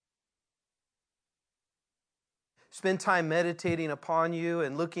spend time meditating upon you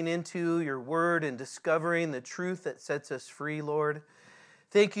and looking into your word and discovering the truth that sets us free, Lord.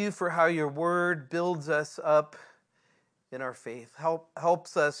 Thank you for how your word builds us up in our faith,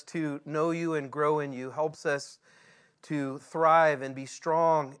 helps us to know you and grow in you, helps us to thrive and be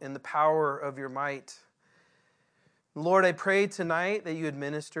strong in the power of your might. Lord, I pray tonight that you would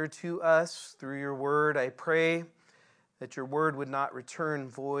minister to us through your word. I pray that your word would not return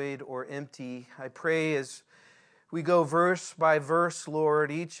void or empty. I pray as we go verse by verse,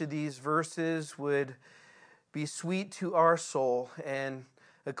 Lord, each of these verses would be sweet to our soul and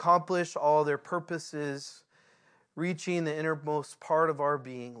accomplish all their purposes, reaching the innermost part of our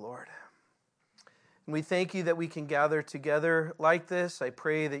being, Lord. And we thank you that we can gather together like this. I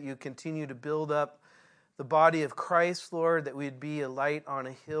pray that you continue to build up the body of Christ, Lord, that we'd be a light on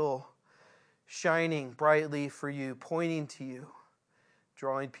a hill, shining brightly for you, pointing to you,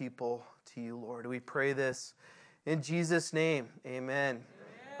 drawing people to you, Lord. We pray this in Jesus' name. Amen. Amen.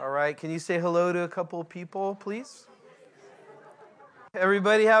 All right, can you say hello to a couple of people, please?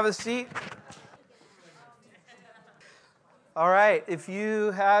 Everybody have a seat. All right, if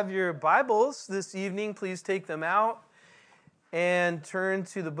you have your Bibles this evening, please take them out and turn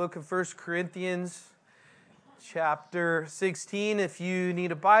to the book of 1 Corinthians, chapter 16. If you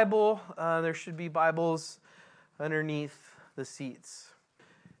need a Bible, there should be Bibles underneath the seats.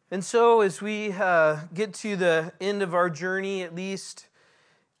 And so as we get to the end of our journey, at least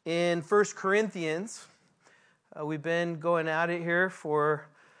in 1 Corinthians, we've been going at it here for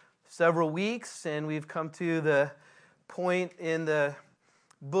several weeks, and we've come to the point in the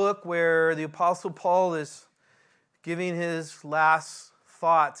book where the Apostle Paul is giving his last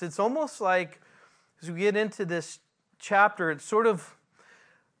thoughts. It's almost like as we get into this chapter, it's sort of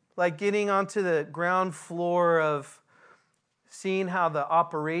like getting onto the ground floor of seeing how the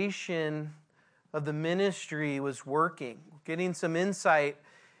operation of the ministry was working, getting some insight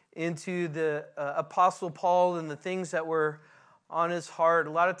into the Apostle Paul and the things that were on his heart. A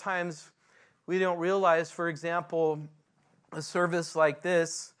lot of times we don't realize, for example, a service like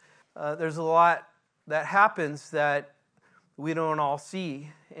this, there's a lot that happens that we don't all see,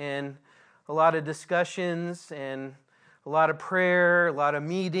 and a lot of discussions and a lot of prayer, a lot of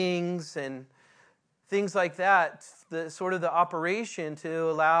meetings and things like that, the sort of the operation to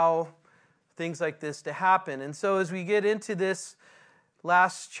allow things like this to happen. And so as we get into this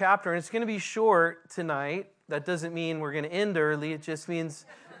last chapter, and it's going to be short tonight, that doesn't mean we're going to end early, it just means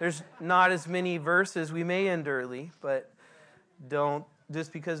there's not as many verses. We may end early, but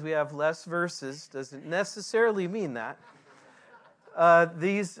just because we have less verses doesn't necessarily mean that.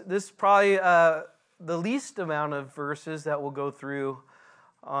 This is probably the least amount of verses that we'll go through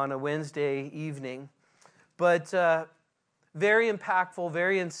on a Wednesday evening, but very impactful,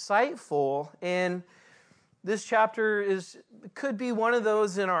 very insightful. And this chapter could be one of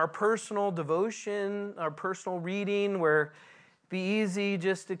those in our personal devotion, our personal reading, where it'd be easy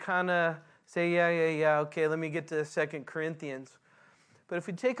just to kind of say, yeah, okay, let me get to 2 Corinthians. But if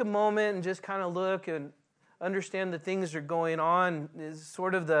we take a moment and just kind of look and understand the things that are going on, is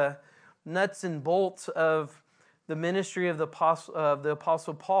sort of the nuts and bolts of the ministry of the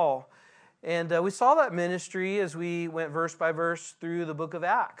Apostle Paul. And we saw that ministry as we went verse by verse through the book of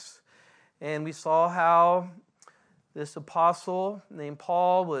Acts. And we saw how this apostle named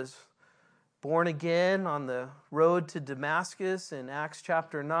Paul was born again on the road to Damascus in Acts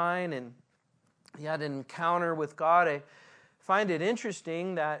chapter 9, and he had an encounter with God. I find it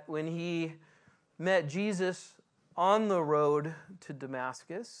interesting that when he met Jesus on the road to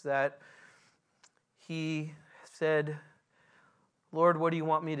Damascus, that he said, "Lord, what do you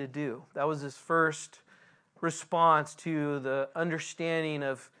want me to do?" That was his first response to the understanding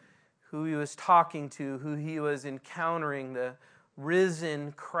of who he was talking to, who he was encountering, the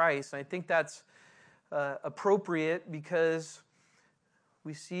risen Christ. And I think that's appropriate because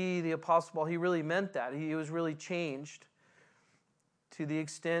we see the Apostle Paul, he really meant that. He was really changed to the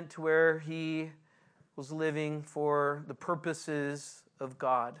extent to where he was living for the purposes of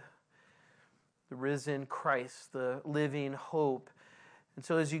God, the risen Christ, the living hope. And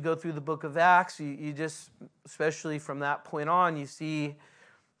so as you go through the book of Acts, you just, especially from that point on, you see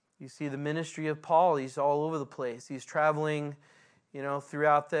the ministry of Paul. He's all over the place. He's traveling,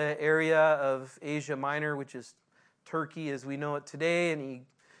 throughout the area of Asia Minor, which is Turkey as we know it today, and he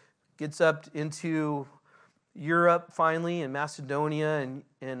gets up into Europe finally, in Macedonia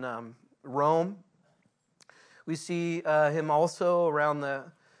and Rome. We see him also around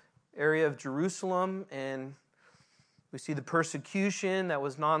the area of Jerusalem, and we see the persecution that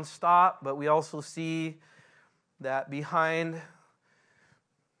was nonstop, but we also see that behind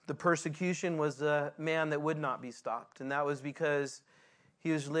the persecution was the man that would not be stopped. And that was because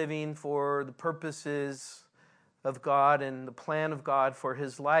he was living for the purposes of God and the plan of God for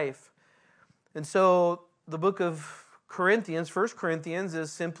his life. And so the book of Corinthians, 1 Corinthians, is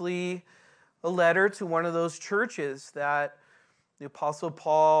simply a letter to one of those churches that the Apostle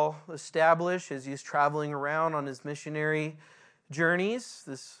Paul established as he's traveling around on his missionary journeys.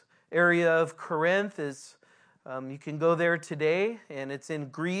 This area of Corinth is, you can go there today, and it's in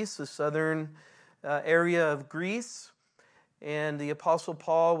Greece, the southern area of Greece. And the Apostle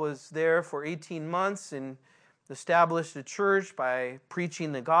Paul was there for 18 months and established a church by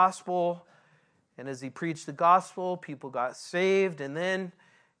preaching the gospel. And as he preached the gospel, people got saved, and then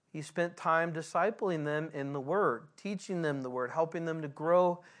he spent time discipling them in the Word, teaching them the Word, helping them to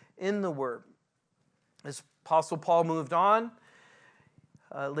grow in the Word. As Apostle Paul moved on,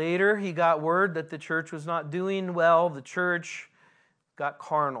 later he got word that the church was not doing well. The church got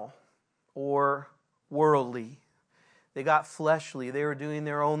carnal or worldly. They got fleshly. They were doing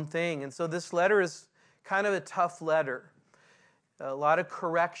their own thing. And so this letter is kind of a tough letter. A lot of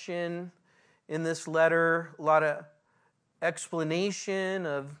correction in this letter, a lot of explanation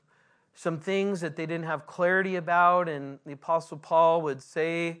of some things that they didn't have clarity about. And the Apostle Paul would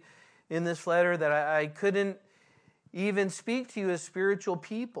say in this letter that I couldn't even speak to you as spiritual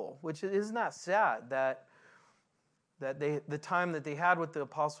people, which isn't that sad that the time that they had with the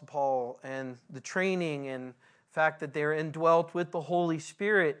Apostle Paul and the training and the fact that they were indwelt with the Holy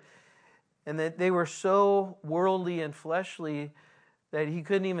Spirit and that they were so worldly and fleshly that he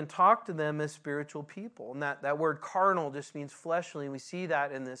couldn't even talk to them as spiritual people. And that word carnal just means fleshly. We see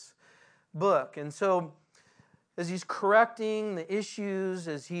that in this book. And so as he's correcting the issues,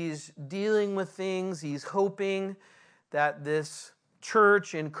 as he's dealing with things, he's hoping that this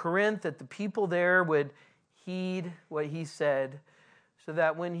church in Corinth, that the people there would heed what he said, so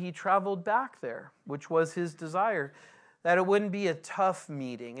that when he traveled back there, which was his desire, that it wouldn't be a tough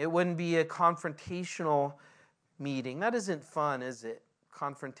meeting. It wouldn't be a confrontational meeting. That isn't fun, is it?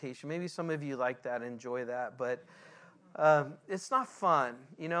 Confrontation. Maybe some of you like that, enjoy that, but it's not fun,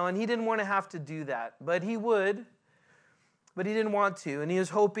 and he didn't want to have to do that, but he would, but he didn't want to, and he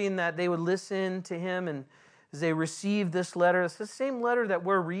was hoping that they would listen to him, and as they received this letter, it's the same letter that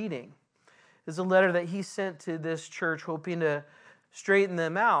we're reading. It's a letter that he sent to this church, hoping to straighten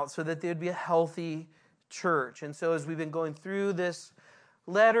them out so that they would be a healthy church. And so as we've been going through this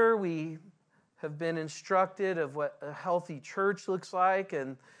letter, we have been instructed of what a healthy church looks like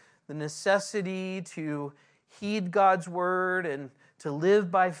and the necessity to heed God's word and to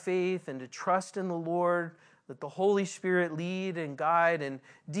live by faith and to trust in the Lord, that the Holy Spirit lead and guide and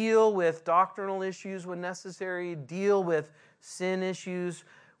deal with doctrinal issues when necessary, deal with sin issues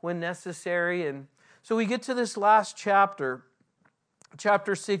when necessary. And so we get to this last chapter,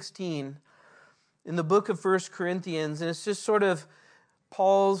 chapter 16, in the book of 1 Corinthians, and it's just sort of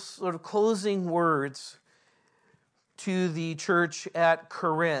Paul's sort of closing words to the church at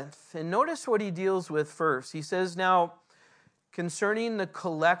Corinth. And notice what he deals with first. He says, now, concerning the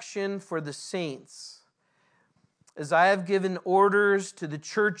collection for the saints, as I have given orders to the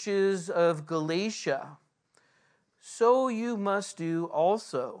churches of Galatia, so you must do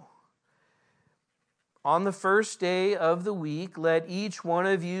also. On the first day of the week, let each one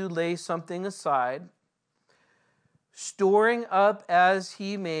of you lay something aside, storing up as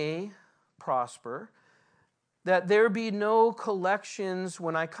he may prosper, that there be no collections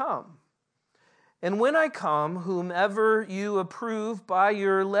when I come. And when I come, whomever you approve by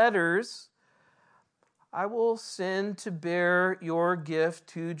your letters, I will send to bear your gift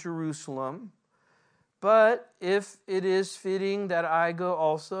to Jerusalem. But if it is fitting that I go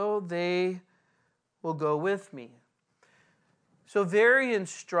also, they will go with me. So very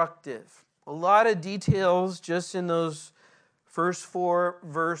instructive. A lot of details just in those first 4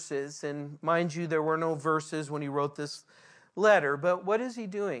 verses. And mind you, there were no verses when he wrote this letter. But what is he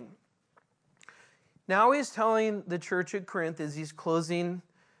doing? Now he's telling the church at Corinth as he's closing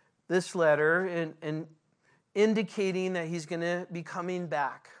this letter and indicating that he's going to be coming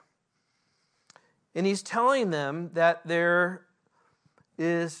back. And he's telling them that there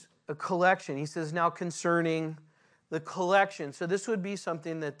is a collection. He says, now concerning the collection. So this would be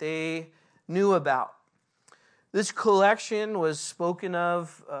something that they knew about. This collection was spoken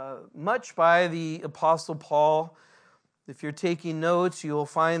of much by the Apostle Paul. If you're taking notes, you'll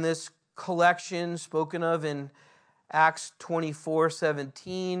find this collection spoken of in Acts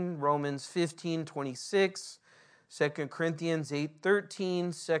 24:17, Romans 15:26, 2 Corinthians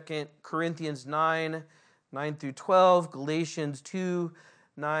 8:13, 2 Corinthians 9 through 12, Galatians 2,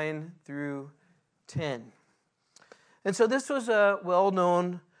 9 through 10. And so this was a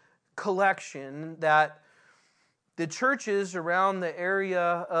well-known collection that the churches around the area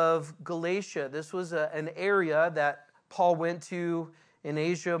of Galatia, this was an area that Paul went to in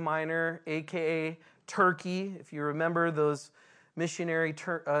Asia Minor, a.k.a. Turkey. If you remember those missionary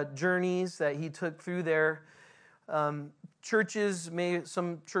journeys that he took through there, some churches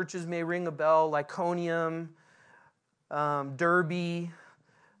may ring a bell, Iconium, Derbe,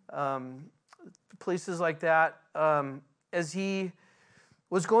 places like that. As he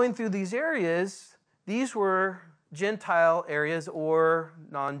was going through these areas, these were Gentile areas or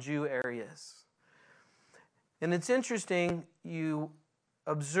non-Jew areas. And it's interesting, you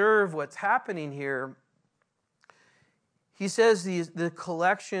observe what's happening here. He says the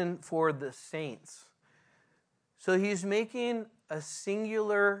collection for the saints. So he's making a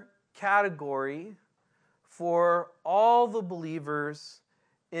singular category for all the believers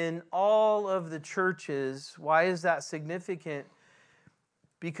in all of the churches. Why is that significant?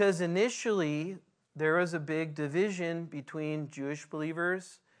 Because initially there was a big division between Jewish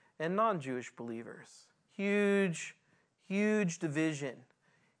believers and non-Jewish believers. Huge division,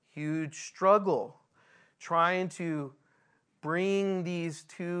 huge struggle, trying to bring these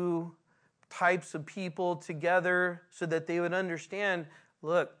two types of people together so that they would understand,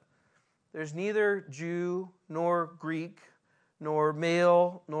 look, there's neither Jew nor Greek, nor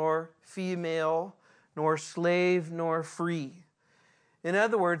male nor female, nor slave nor free. In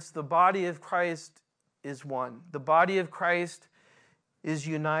other words, the body of Christ is one. The body of Christ is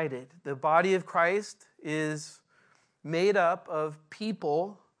united. The body of Christ is made up of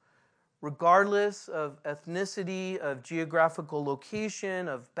people regardless of ethnicity, of geographical location,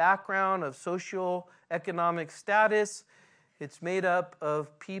 of background, of social economic status. It's made up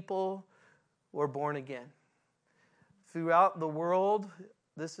of people who are born again. Throughout the world,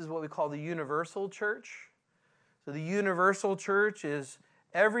 this is what we call the universal church. So the universal church is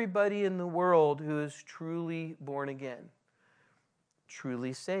everybody in the world who is truly born again,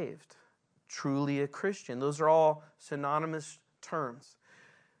 truly saved, truly a Christian. Those are all synonymous terms.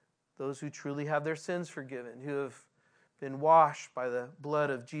 Those who truly have their sins forgiven, who have been washed by the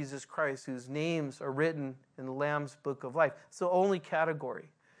blood of Jesus Christ, whose names are written in the Lamb's book of life. It's the only category.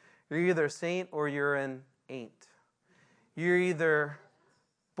 You're either a saint or you're an ain't. You're either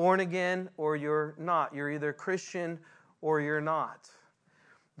born again or you're not. You're either Christian or you're not.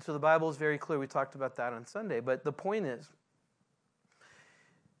 And so the Bible is very clear. We talked about that on Sunday. But the point is,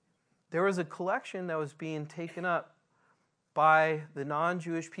 there was a collection that was being taken up by the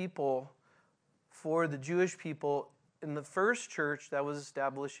non-Jewish people for the Jewish people in the first church that was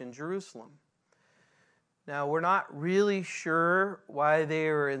established in Jerusalem. Now, we're not really sure why they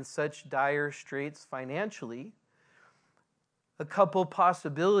were in such dire straits financially. A couple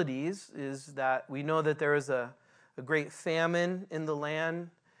possibilities is that we know that there was a great famine in the land.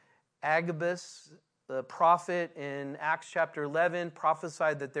 Agabus, the prophet in Acts chapter 11,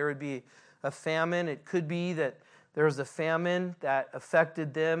 prophesied that there would be a famine. It could be that there was a famine that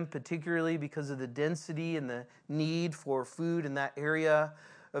affected them, particularly because of the density and the need for food in that area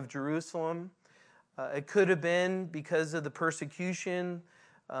of Jerusalem. It could have been because of the persecution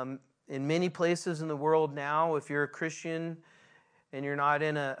in many places in the world now. If you're a Christian and you're not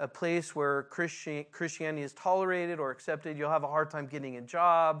in a place where Christianity is tolerated or accepted, you'll have a hard time getting a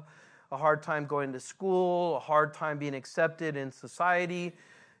job, a hard time going to school, a hard time being accepted in society.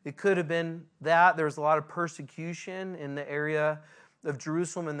 It could have been that. There was a lot of persecution in the area of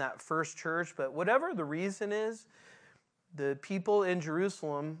Jerusalem in that first church. But whatever the reason is, the people in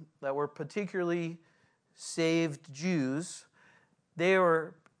Jerusalem that were particularly saved Jews, they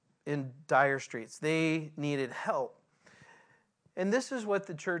were in dire straits. They needed help. And this is what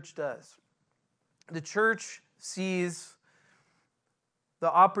the church does. The church sees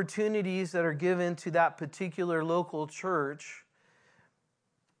the opportunities that are given to that particular local church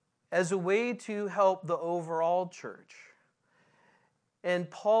as a way to help the overall church. And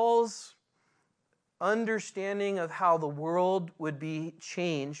Paul's understanding of how the world would be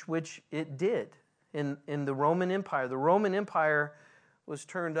changed, which it did in the Roman Empire. The Roman Empire was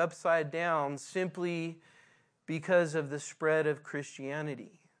turned upside down simply because of the spread of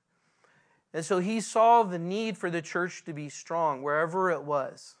Christianity. And so he saw the need for the church to be strong wherever it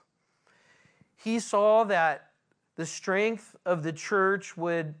was. He saw that the strength of the church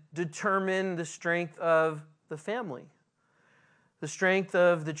would determine the strength of the family. The strength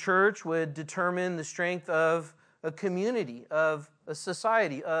of the church would determine the strength of a community, of a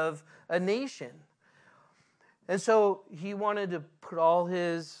society, of a nation. And so he wanted to put all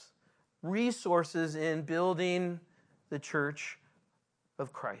his resources in building the church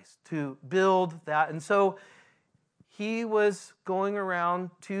of Christ, to build that. And so he was going around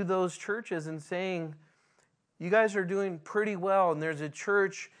to those churches and saying, you guys are doing pretty well, and there's a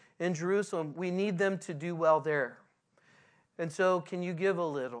church in Jerusalem. We need them to do well there. And so can you give a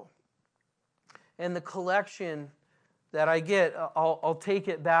little? And the collection that I get, I'll take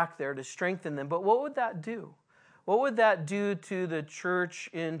it back there to strengthen them. But what would that do? What would that do to the church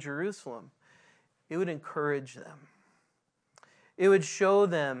in Jerusalem? It would encourage them. It would show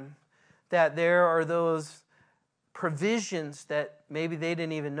them that there are those provisions that maybe they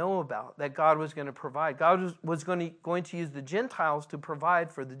didn't even know about, that God was going to provide. God was going to use the Gentiles to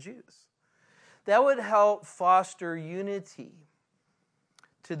provide for the Jews. That would help foster unity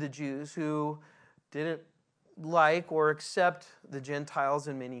to the Jews who didn't like or accept the Gentiles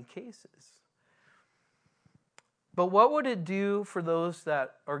in many cases. But what would it do for those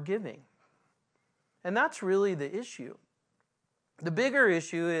that are giving? And that's really the issue. The bigger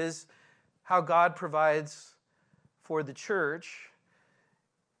issue is how God provides for the church,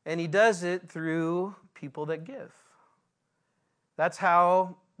 and he does it through people that give. That's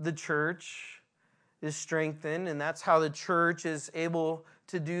how the church is strengthened, and that's how the church is able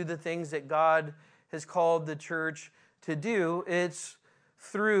to do the things that God has called the church to do. It's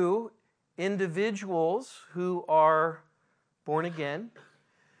through individuals who are born again,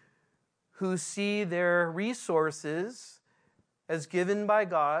 who see their resources as given by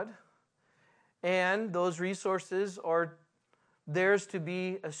God, and those resources are theirs to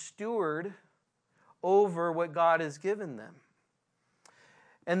be a steward over what God has given them.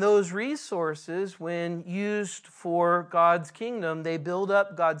 And those resources, when used for God's kingdom, they build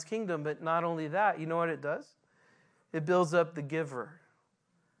up God's kingdom. But not only that, you know what it does? It builds up the giver.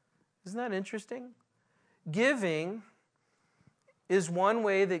 Isn't that interesting? Giving is one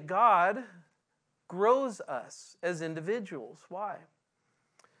way that God grows us as individuals. Why?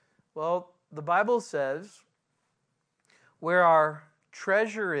 Well, the Bible says, where our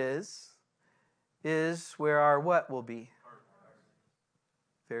treasure is where our what will be?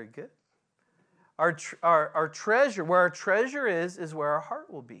 Very good. Our treasure, where our treasure is where our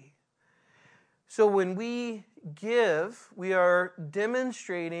heart will be. So when we give, we are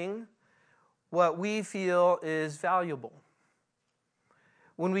demonstrating what we feel is valuable.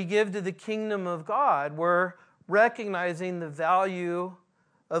 When we give to the kingdom of God, we're recognizing the value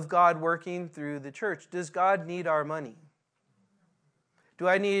of God working through the church. Does God need our money? Do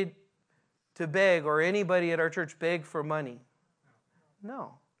I need to beg, or anybody at our church beg for money?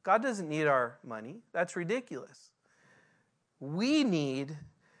 No. God doesn't need our money. That's ridiculous. We need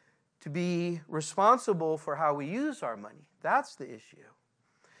to be responsible for how we use our money. That's the issue.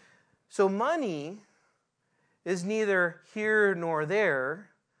 So money is neither here nor there,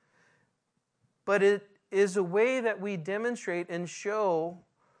 but it is a way that we demonstrate and show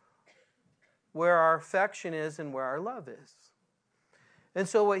where our affection is and where our love is. And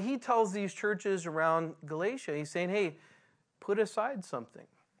so what he tells these churches around Galatia, he's saying, hey, put aside something.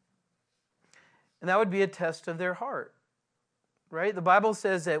 And that would be a test of their heart, right? The Bible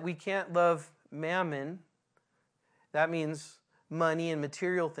says that we can't love mammon, that means money and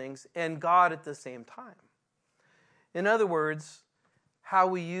material things, and God at the same time. In other words, how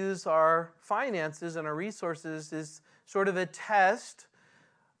we use our finances and our resources is sort of a test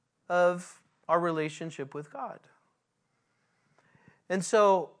of our relationship with God. And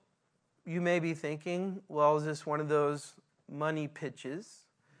so you may be thinking, well, is this one of those money pitches?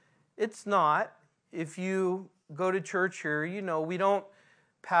 It's not. If you go to church here, you know we don't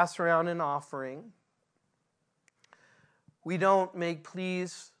pass around an offering. We don't make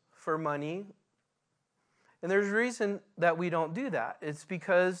pleas for money. And there's a reason that we don't do that. It's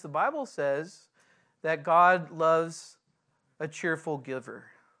because the Bible says that God loves a cheerful giver.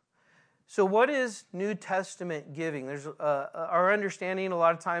 So what is New Testament giving? There's our understanding a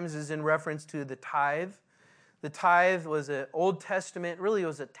lot of times is in reference to the tithe. The tithe was an Old Testament, really it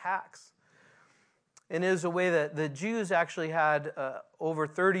was a tax. And it was a way that the Jews actually had over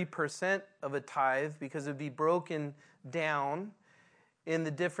 30% of a tithe because it would be broken down in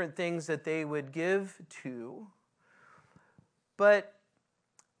the different things that they would give to. But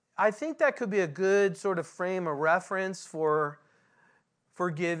I think that could be a good sort of frame of reference for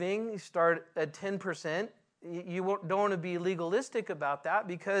giving. You start at 10%. You don't want to be legalistic about that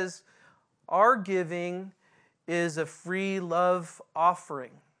because our giving is a free love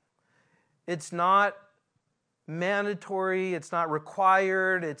offering. It's not mandatory, it's not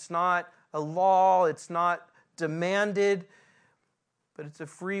required, it's not a law, it's not demanded, but it's a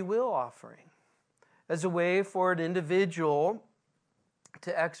free will offering as a way for an individual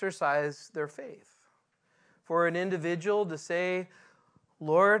to exercise their faith. For an individual to say,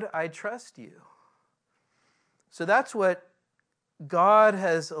 Lord, I trust you. So that's what God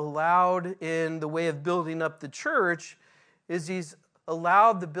has allowed in the way of building up the church, is He's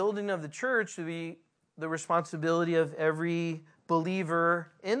allowed the building of the church to be the responsibility of every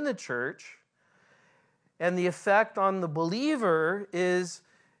believer in the church. And the effect on the believer is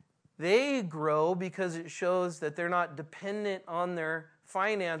they grow because it shows that they're not dependent on their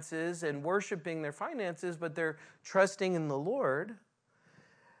finances and worshiping their finances, but they're trusting in the Lord.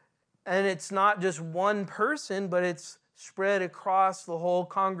 And it's not just one person, but it's spread across the whole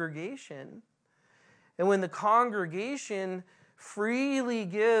congregation. And when the congregation freely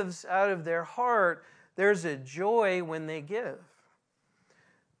gives out of their heart, there's a joy when they give.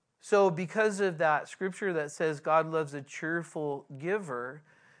 So because of that scripture that says God loves a cheerful giver,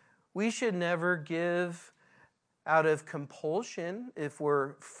 we should never give out of compulsion. If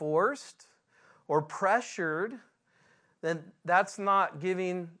we're forced or pressured, then that's not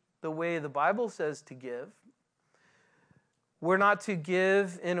giving the way the Bible says to give. We're not to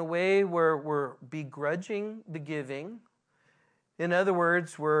give in a way where we're begrudging the giving. In other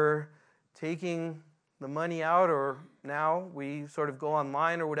words, we're taking the money out, or now we sort of go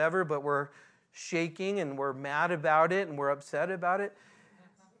online or whatever, but we're shaking and we're mad about it and we're upset about it.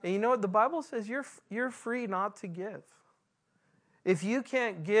 And you know what? The Bible says you're free not to give. If you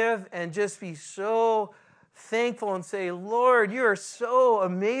can't give and just be so thankful and say, Lord, you are so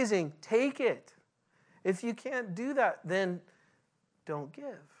amazing, take it. If you can't do that, then don't give.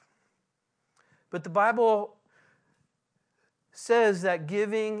 But the Bible says that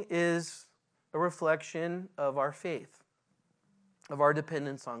giving is a reflection of our faith, of our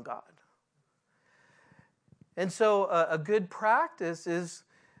dependence on God. And so a good practice is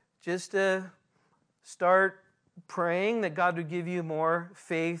just to start praying that God would give you more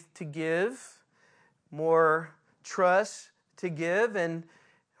faith to give, more trust to give, and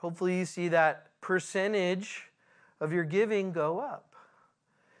hopefully you see that percentage of your giving go up,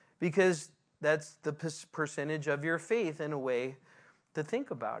 because that's the percentage of your faith in a way to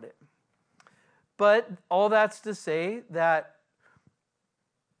think about it. But all that's to say that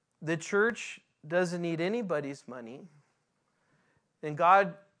the church doesn't need anybody's money, and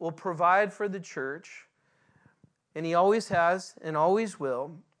God will provide for the church, and He always has and always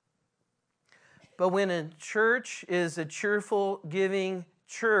will. But when a church is a cheerful, giving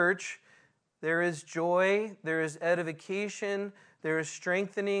church, there is joy, there is edification, there is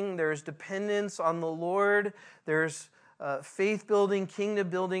strengthening, there is dependence on the Lord, there's faith building, kingdom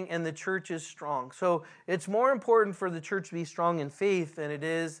building, and the church is strong. So it's more important for the church to be strong in faith than it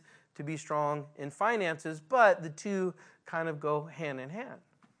is to be strong in finances, but the two kind of go hand in hand.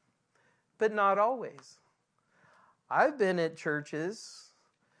 But not always. I've been at churches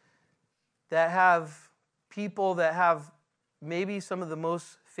that have people that have maybe some of the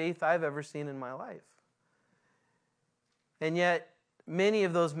most faith I've ever seen in my life. And yet, many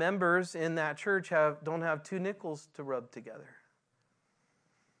of those members in that church don't have two nickels to rub together.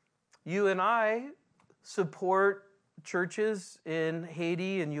 You and I support churches in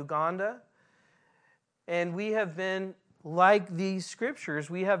Haiti and Uganda, and we have been, like these scriptures,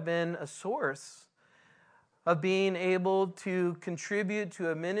 we have been a source of being able to contribute to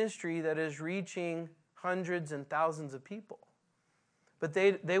a ministry that is reaching hundreds and thousands of people. But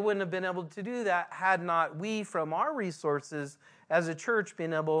they wouldn't have been able to do that had not we, from our resources as a church,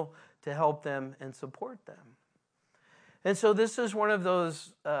 been able to help them and support them. And so this is one of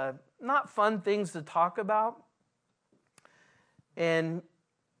those not fun things to talk about. And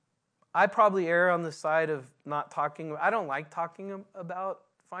I probably err on the side of not talking. I don't like talking about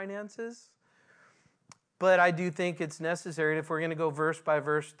finances. But I do think it's necessary. If we're going to go verse by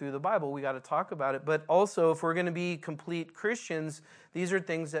verse through the Bible, we got to talk about it. But also, if we're going to be complete Christians, these are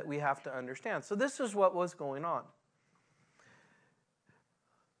things that we have to understand. So this is what was going on.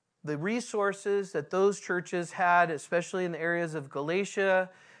 The resources that those churches had, especially in the areas of Galatia,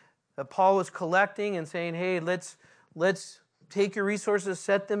 Paul was collecting and saying, hey, let's take your resources,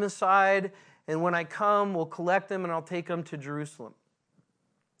 set them aside, and when I come, we'll collect them and I'll take them to Jerusalem.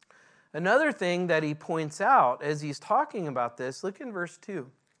 Another thing that he points out as he's talking about this, look in verse 2.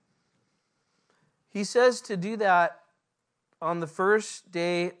 He says to do that on the first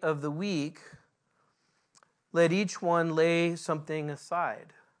day of the week, let each one lay something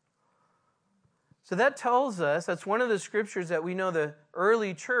aside. So that tells us, that's one of the scriptures that we know the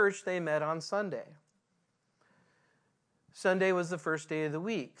early church, they met on Sunday. Sunday was the first day of the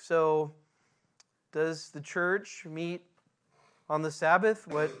week. So does the church meet on the Sabbath?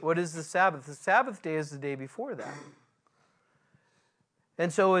 What is the Sabbath? The Sabbath day is the day before that.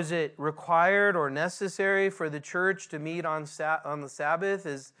 And so is it required or necessary for the church to meet on the Sabbath?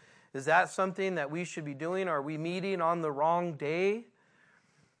 Is that something that we should be doing? Are we meeting on the wrong day?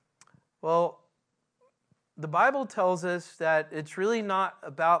 Well, the Bible tells us that it's really not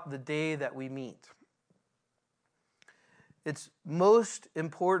about the day that we meet. It's most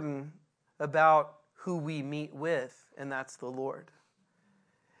important about who we meet with, and that's the Lord.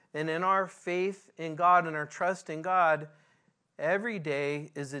 And in our faith in God and our trust in God, every day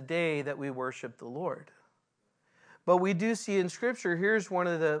is a day that we worship the Lord. But we do see in Scripture, here's one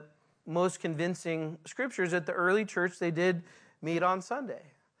of the most convincing scriptures, that the early church, they did meet on Sunday.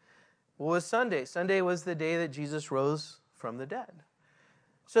 What was Sunday? Sunday was the day that Jesus rose from the dead.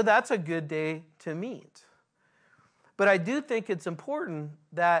 So that's a good day to meet. But I do think it's important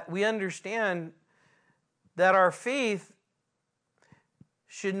that we understand that our faith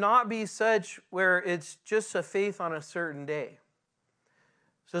should not be such where it's just a faith on a certain day.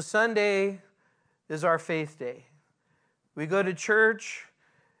 So Sunday is our faith day. We go to church,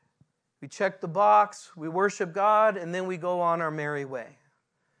 we check the box, we worship God, and then we go on our merry way.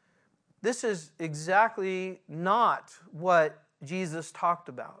 This is exactly not what Jesus talked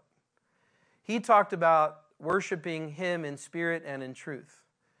about. He talked about worshiping Him in spirit and in truth.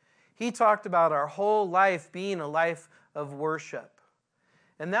 He talked about our whole life being a life of worship.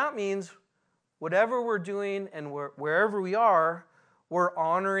 And that means whatever we're doing and wherever we are, we're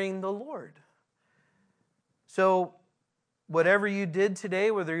honoring the Lord. So whatever you did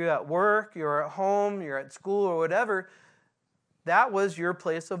today, whether you're at work, you're at home, you're at school, or whatever, that was your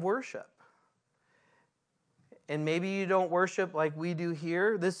place of worship. And maybe you don't worship like we do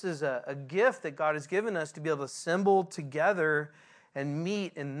here. This is a gift that God has given us to be able to assemble together and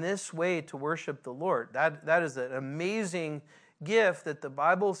meet in this way to worship the Lord. That is an amazing gift that the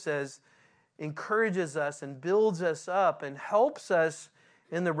Bible says encourages us and builds us up and helps us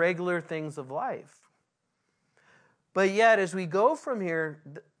in the regular things of life. But yet, as we go from here,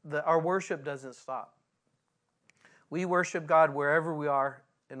 our worship doesn't stop. We worship God wherever we are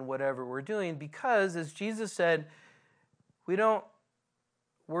and whatever we're doing, because, as Jesus said, we don't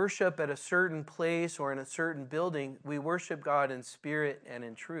worship at a certain place or in a certain building. We worship God in spirit and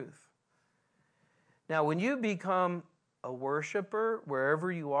in truth. Now, when you become a worshiper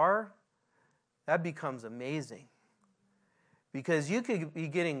wherever you are, that becomes amazing. Because you could be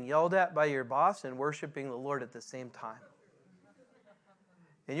getting yelled at by your boss and worshiping the Lord at the same time.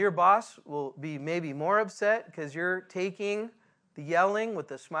 And your boss will be maybe more upset because you're taking the yelling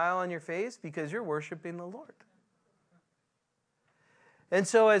with a smile on your face because you're worshiping the Lord. And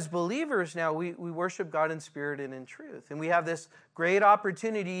so as believers now, we worship God in spirit and in truth. And we have this great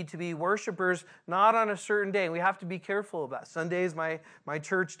opportunity to be worshipers not on a certain day. We have to be careful about it. Sunday is my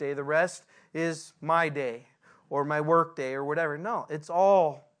church day. The rest is my day or my work day or whatever. No, it's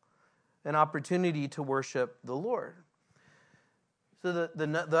all an opportunity to worship the Lord. So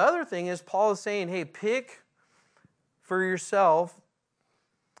the other thing is Paul is saying, hey, pick for yourself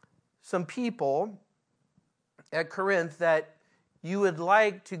some people at Corinth that you would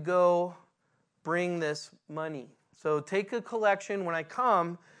like to go bring this money. So take a collection. When I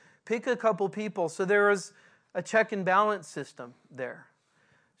come, pick a couple people. So there was a check and balance system there.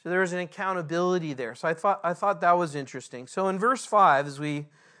 So there was an accountability there. So I thought that was interesting. So in verse 5, as we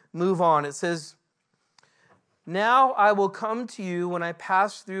move on, it says, "Now I will come to you when I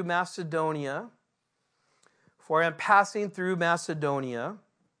pass through Macedonia, for I am passing through Macedonia,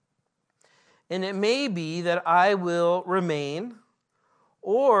 and it may be that I will remain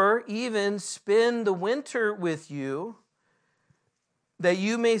or even spend the winter with you, that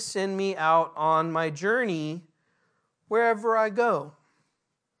you may send me out on my journey wherever I go."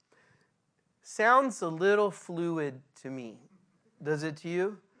 Sounds a little fluid to me. Does it to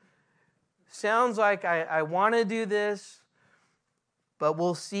you? Sounds like I want to do this, but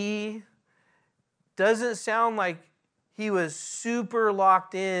we'll see. Doesn't sound like he was super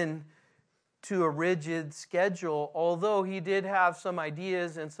locked in to a rigid schedule, although he did have some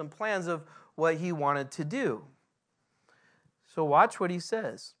ideas and some plans of what he wanted to do. So watch what he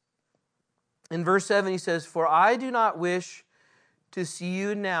says. In verse 7 he says, "For I do not wish to see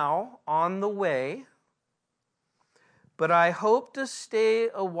you now on the way, but I hope to stay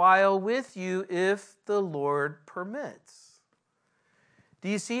a while with you if the Lord permits." Do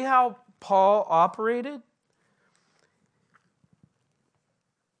you see how Paul operated?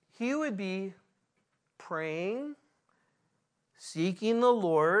 He would be praying, seeking the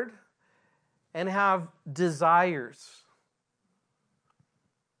Lord, and have desires.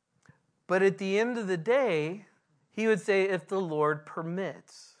 But at the end of the day, he would say, if the Lord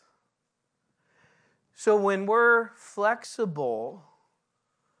permits. So when we're flexible,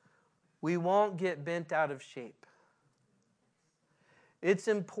 we won't get bent out of shape. It's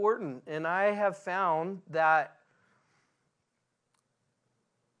important, and I have found that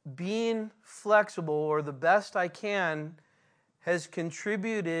being flexible, or the best I can, has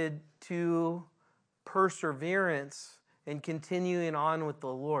contributed to perseverance and continuing on with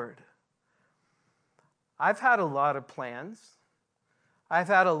the Lord. I've had a lot of plans. I've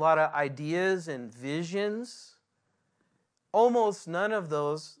had a lot of ideas and visions. Almost none of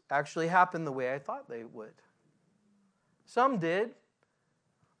those actually happened the way I thought they would. Some did.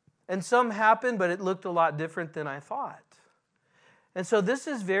 And some happened, but it looked a lot different than I thought. And so this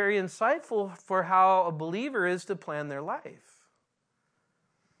is very insightful for how a believer is to plan their life.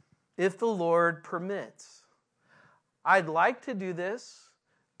 If the Lord permits. I'd like to do this.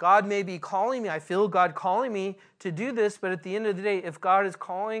 God may be calling me. I feel God calling me to do this, but at the end of the day, if God is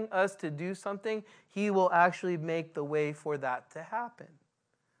calling us to do something, He will actually make the way for that to happen.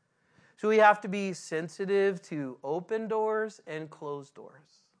 So we have to be sensitive to open doors and closed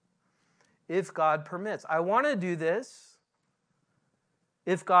doors. If God permits. I want to do this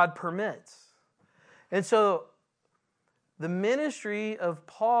if God permits. And so the ministry of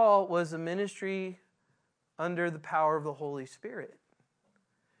Paul was a ministry under the power of the Holy Spirit.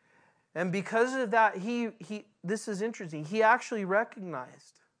 And because of that, this is interesting, he actually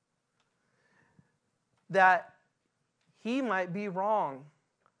recognized that he might be wrong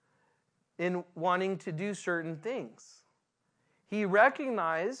in wanting to do certain things. He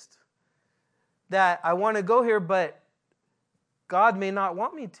recognized that I want to go here, but God may not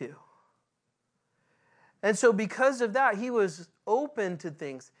want me to. And so because of that, he was open to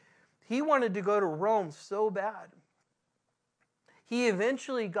things. He wanted to go to Rome so bad. He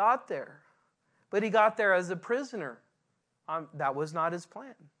eventually got there, but he got there as a prisoner. That was not his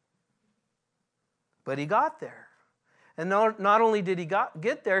plan. But he got there. And not only did he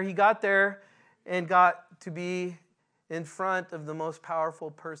get there, he got there and got to be in front of the most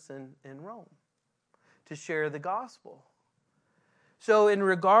powerful person in Rome to share the gospel. So in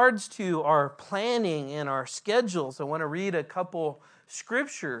regards to our planning and our schedules, I want to read a couple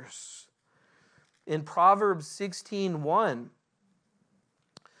scriptures. In Proverbs 16:1,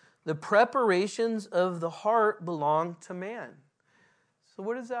 the preparations of the heart belong to man. So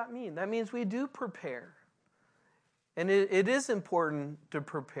what does that mean? That means we do prepare. And it is important to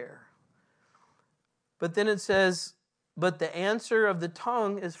prepare. But then it says, but the answer of the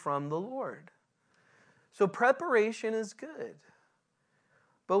tongue is from the Lord. So preparation is good.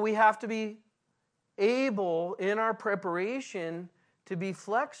 But we have to be able in our preparation to be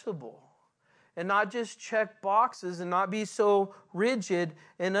flexible and not just check boxes and not be so rigid,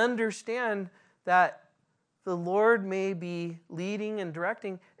 and understand that the Lord may be leading and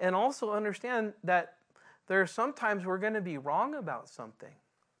directing, and also understand that there are some times we're going to be wrong about something.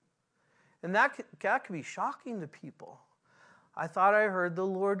 And that could be shocking to people. I thought I heard the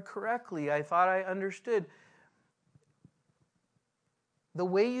Lord correctly. I thought I understood. The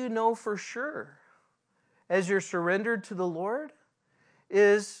way you know for sure as you're surrendered to the Lord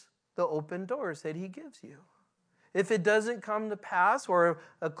is the open doors that He gives you. If it doesn't come to pass or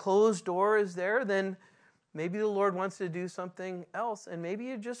a closed door is there, then maybe the Lord wants to do something else, and maybe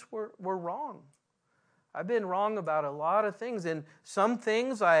you just were wrong. I've been wrong about a lot of things, and some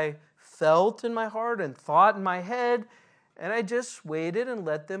things I felt in my heart and thought in my head, and I just waited and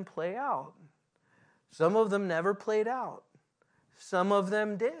let them play out. Some of them never played out. Some of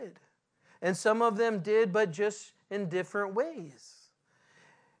them did. And some of them did, but just in different ways.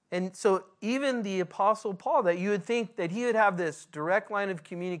 And so even the Apostle Paul, that you would think that he would have this direct line of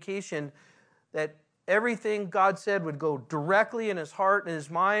communication, that everything God said would go directly in his heart and his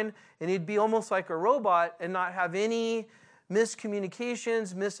mind, and he'd be almost like a robot and not have any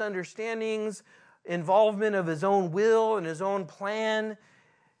miscommunications, misunderstandings, involvement of his own will and his own plan.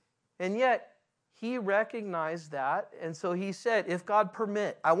 And yet, he recognized that, and so he said, if God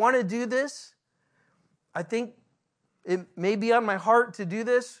permit, I want to do this. I think it may be on my heart to do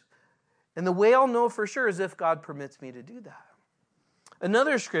this, and the way I'll know for sure is if God permits me to do that.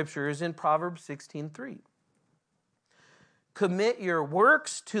 Another scripture is in Proverbs 16:3. Commit your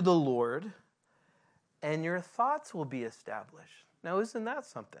works to the Lord, and your thoughts will be established. Now, isn't that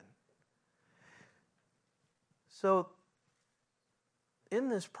something? So, in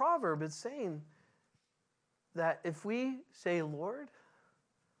this proverb, it's saying that if we say, Lord,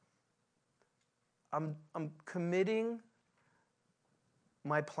 I'm committing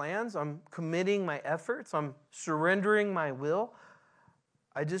my plans, I'm committing my efforts, I'm surrendering my will,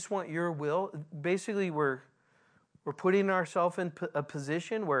 I just want your will. Basically, we're putting ourselves in a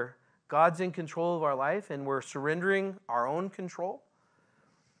position where God's in control of our life and we're surrendering our own control.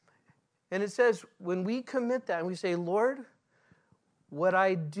 And it says, when we commit that and we say, Lord, what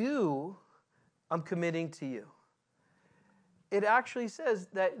I do, I'm committing to you. It actually says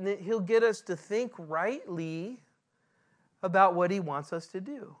that he'll get us to think rightly about what he wants us to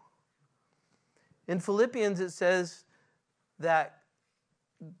do. In Philippians, it says that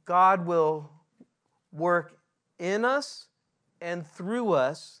God will work in us and through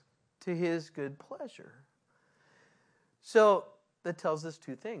us to his good pleasure. So that tells us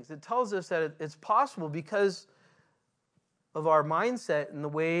two things. It tells us that it's possible because of our mindset and the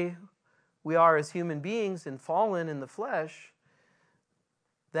way we are as human beings and fallen in the flesh,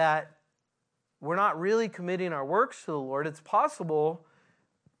 that we're not really committing our works to the Lord. It's possible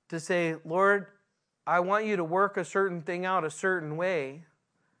to say, Lord, I want you to work a certain thing out a certain way,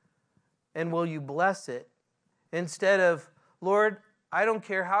 and will you bless it? Instead of, Lord, I don't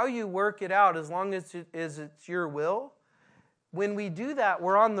care how you work it out as long as it's your will. When we do that,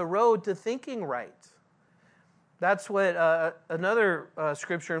 we're on the road to thinking right. That's what another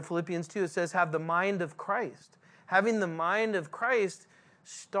scripture in Philippians 2, it says, have the mind of Christ. Having the mind of Christ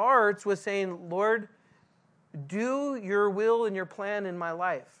starts with saying, Lord, do your will and your plan in my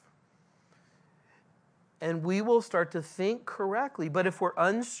life. And we will start to think correctly. But if we're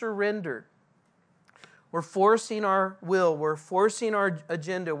unsurrendered, we're forcing our will, we're forcing our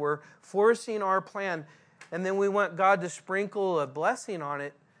agenda, we're forcing our plan, and then we want God to sprinkle a blessing on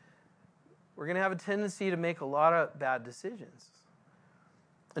it, we're going to have a tendency to make a lot of bad decisions.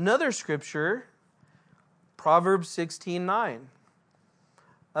 Another scripture, Proverbs 16:9.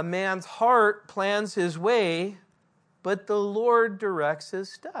 A man's heart plans his way, but the Lord directs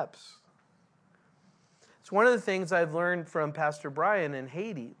his steps. It's one of the things I've learned from Pastor Brian in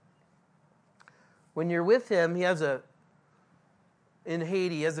Haiti. When you're with him, he has a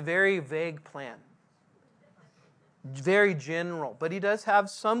very vague plan. Very general, but he does have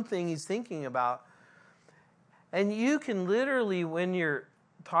something he's thinking about. And you can literally, when you're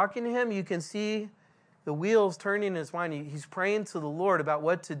talking to him, you can see the wheels turning in his mind. He's praying to the Lord about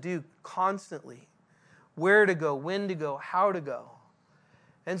what to do constantly. Where to go, when to go, how to go.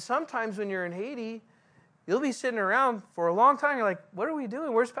 And sometimes when you're in Haiti, you'll be sitting around for a long time. You're like, what are we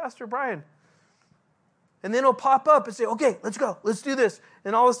doing? Where's Pastor Brian? And then he'll pop up and say, okay, let's go. Let's do this.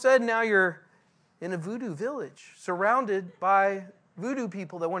 And all of a sudden now you're in a voodoo village, surrounded by voodoo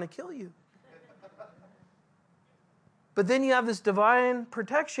people that want to kill you. But then you have this divine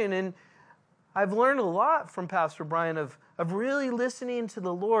protection, and I've learned a lot from Pastor Brian of really listening to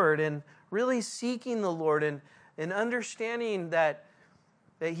the Lord and really seeking the Lord and understanding that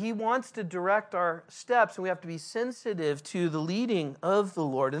he wants to direct our steps, and we have to be sensitive to the leading of the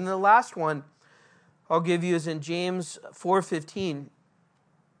Lord. And the last one I'll give you is in James 4:15.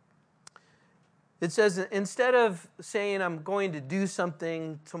 It says, instead of saying I'm going to do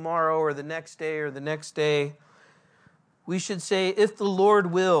something tomorrow or the next day, we should say, if the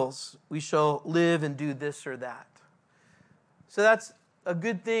Lord wills, we shall live and do this or that. So that's a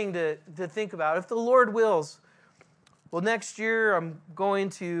good thing to think about. If the Lord wills, well, next year I'm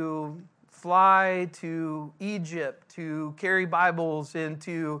going to fly to Egypt to carry Bibles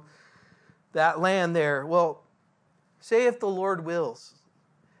into that land there. Well, say if the Lord wills,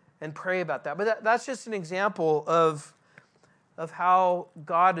 and pray about that. But that's just an example of how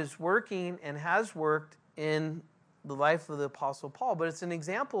God is working and has worked in the life of the Apostle Paul. But it's an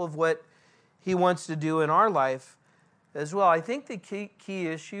example of what he wants to do in our life as well. I think the key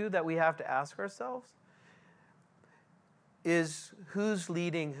issue that we have to ask ourselves is who's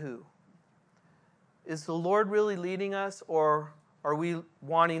leading who? Is the Lord really leading us, or are we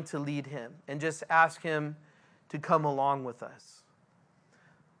wanting to lead him and just ask him to come along with us?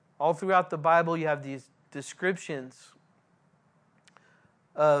 All throughout the Bible, you have these descriptions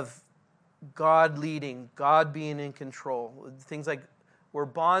of God leading, God being in control. Things like we're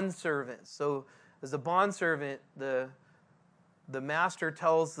bond servants. So as a bond servant, the master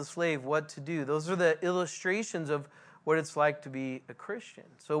tells the slave what to do. Those are the illustrations of what it's like to be a Christian.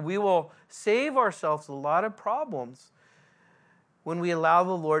 So we will save ourselves a lot of problems when we allow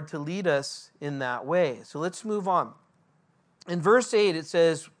the Lord to lead us in that way. So let's move on. In verse 8, it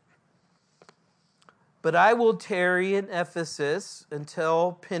says, but I will tarry in Ephesus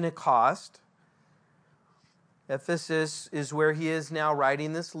until Pentecost. Ephesus is where he is now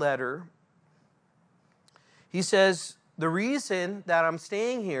writing this letter. He says, the reason that I'm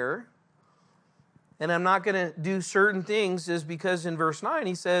staying here and I'm not going to do certain things is because in verse 9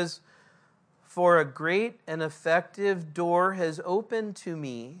 he says, for a great and effective door has opened to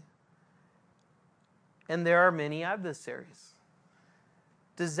me, and there are many adversaries.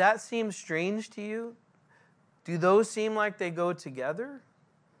 Does that seem strange to you? Do those seem like they go together?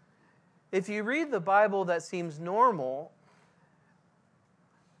 If you read the Bible, that seems normal.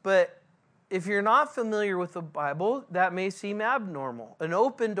 But if you're not familiar with the Bible, that may seem abnormal. An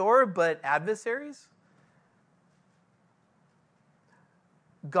open door, but adversaries?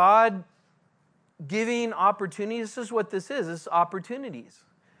 God giving opportunities. This is what this is. This is opportunities.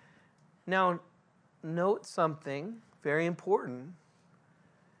 Now, note something very important.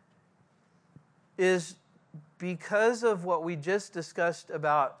 Is because of what we just discussed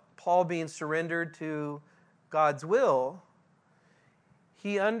about Paul being surrendered to God's will,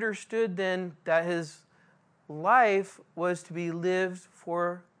 he understood then that his life was to be lived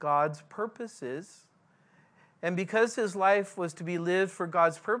for God's purposes. And because his life was to be lived for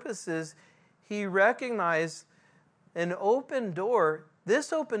God's purposes, he recognized an open door.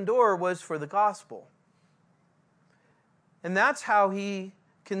 This open door was for the gospel. And that's how he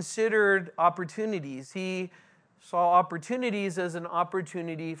considered opportunities. He saw opportunities as an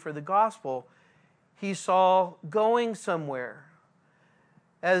opportunity for the gospel. He saw going somewhere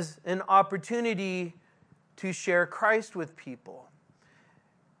as an opportunity to share Christ with people.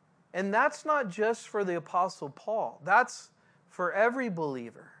 And that's not just for the Apostle Paul. That's for every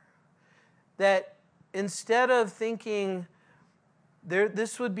believer. That instead of thinking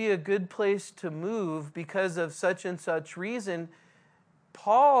this would be a good place to move because of such and such reason,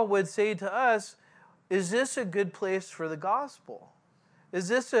 Paul would say to us, is this a good place for the gospel? Is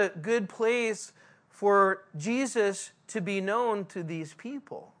this a good place for Jesus to be known to these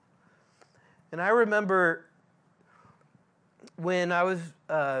people? And I remember when I was,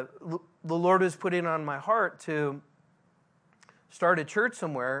 the Lord was putting on my heart to start a church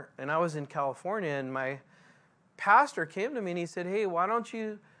somewhere, and I was in California, and my pastor came to me and he said, hey, why don't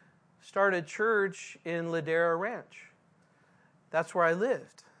you start a church in Ladera Ranch? That's where I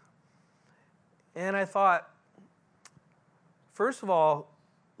lived. And I thought, first of all,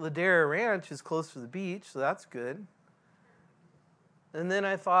 Ladera Ranch is close to the beach, so that's good. And then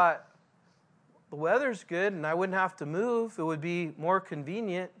I thought, the weather's good and I wouldn't have to move. It would be more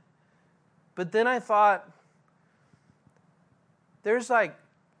convenient. But then I thought, there's like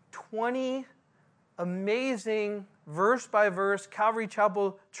 20 amazing verse-by-verse Calvary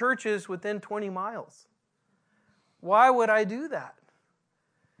Chapel churches within 20 miles. Why would I do that?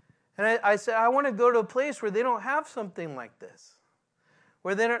 And I said, I want to go to a place where they don't have something like this,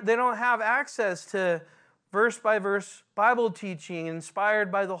 where they don't have access to verse-by-verse Bible teaching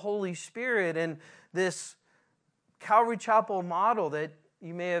inspired by the Holy Spirit and this Calvary Chapel model that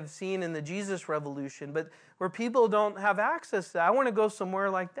you may have seen in the Jesus Revolution, but where people don't have access to that. I want to go somewhere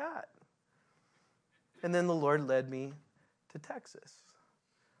like that. And then the Lord led me to Texas.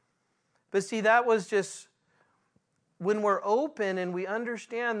 But see, that was just when we're open and we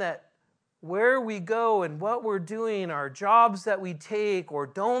understand that where we go and what we're doing, our jobs that we take or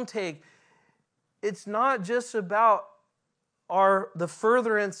don't take, it's not just about the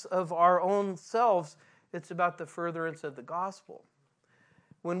furtherance of our own selves, it's about the furtherance of the gospel.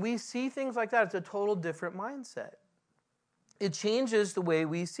 When we see things like that, it's a total different mindset. It changes the way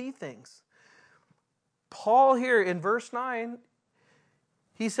we see things. Paul here in verse 9,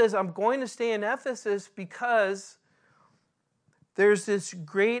 he says, I'm going to stay in Ephesus because there's this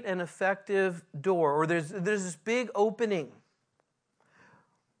great and effective door, or there's this big opening.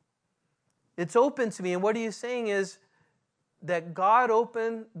 It's open to me, and what he's saying is that God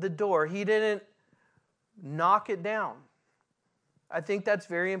opened the door. He didn't knock it down. I think that's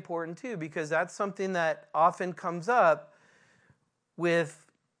very important too, because that's something that often comes up with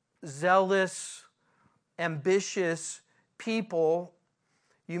zealous, ambitious people.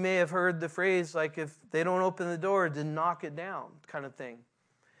 You may have heard the phrase, like, if they don't open the door, then knock it down, kind of thing.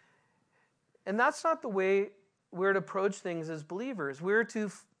 And that's not the way we're to approach things as believers. We're to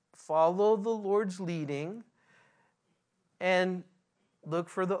follow the Lord's leading and look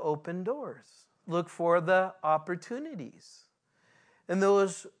for the open doors. Look for the opportunities. And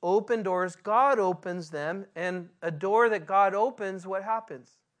those open doors, God opens them, and a door that God opens, what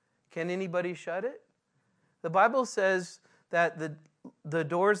happens? Can anybody shut it? The Bible says that the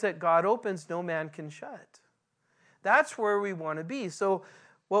doors that God opens, no man can shut. That's where we want to be. So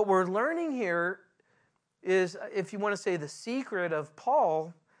what we're learning here is, if you want to say the secret of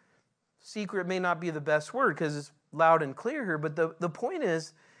Paul, secret may not be the best word because it's loud and clear here, but the point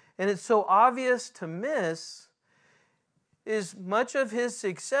is, and it's so obvious to miss, is much of his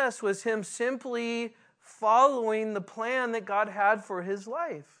success was him simply following the plan that God had for his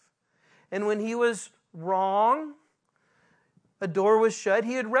life. And when he was wrong, a door was shut,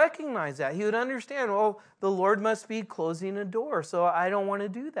 he would recognize that. He would understand, oh, the Lord must be closing a door, so I don't want to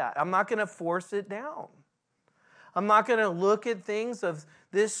do that. I'm not going to force it down. I'm not going to look at things of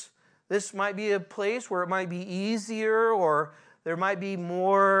this might be a place where it might be easier, or there might be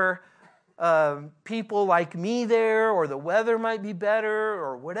more people like me there, or the weather might be better,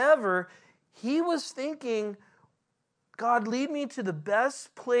 or whatever. He was thinking, God, lead me to the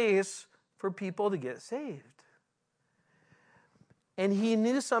best place for people to get saved. And he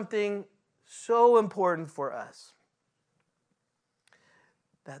knew something so important for us,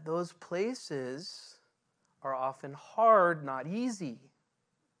 that those places are often hard, not easy.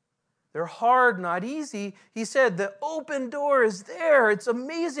 They're hard, not easy. He said, the open door is there. It's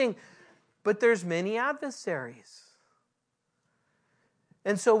amazing. But there's many adversaries.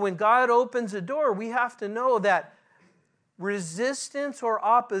 And so when God opens a door, we have to know that resistance or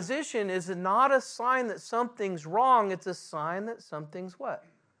opposition is not a sign that something's wrong. It's a sign that something's what?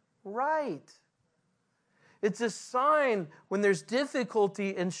 Right. It's a sign when there's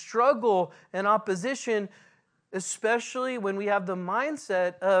difficulty and struggle and opposition, especially when we have the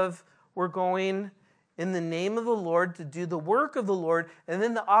mindset of we're going in the name of the Lord to do the work of the Lord, and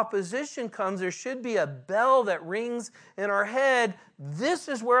then the opposition comes. There should be a bell that rings in our head. This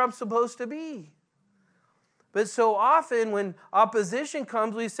is where I'm supposed to be. But so often when opposition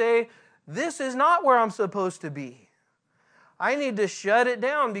comes, we say, this is not where I'm supposed to be. I need to shut it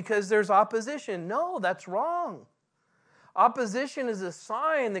down because there's opposition. No, that's wrong. Opposition is a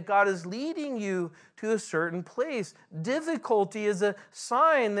sign that God is leading you to a certain place. Difficulty is a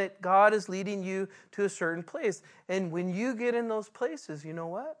sign that God is leading you to a certain place. And when you get in those places, you know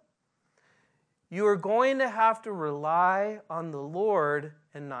what? You are going to have to rely on the Lord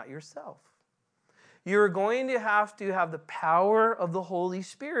and not yourself. You're going to have the power of the Holy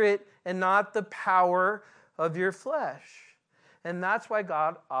Spirit and not the power of your flesh. And that's why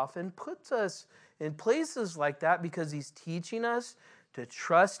God often puts us in places like that, because He's teaching us to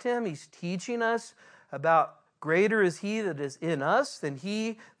trust Him. He's teaching us about greater is He that is in us than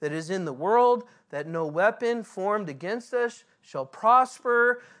he that is in the world, that no weapon formed against us shall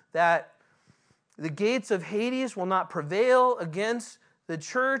prosper, that the gates of Hades will not prevail against the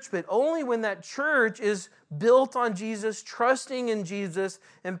church, but only when that church is built on Jesus, trusting in Jesus,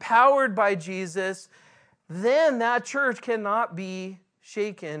 empowered by Jesus, then that church cannot be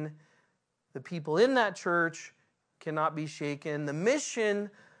shaken. The people in that church cannot be shaken. The mission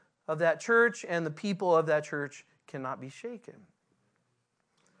of that church and the people of that church cannot be shaken.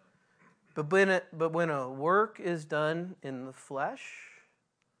 But when a work is done in the flesh,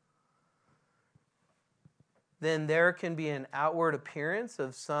 then there can be an outward appearance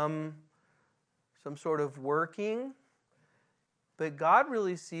of some sort of working, but God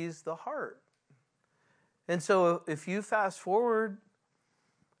really sees the heart. And so if you fast forward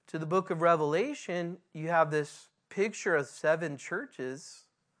to the book of Revelation, you have this picture of 7 churches.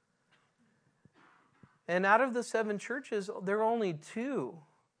 And out of the 7 churches, there are only 2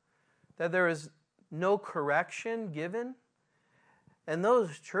 that there is no correction given. And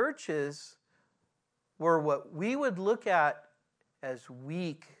those churches were what we would look at as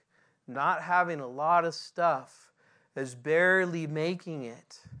weak, not having a lot of stuff, as barely making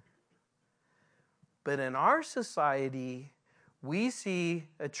it. But in our society, we see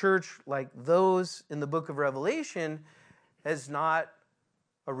a church like those in the book of Revelation as not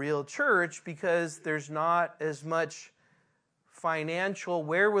a real church, because there's not as much financial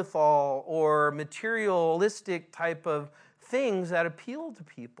wherewithal or materialistic type of things that appeal to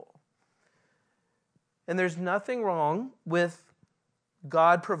people. And there's nothing wrong with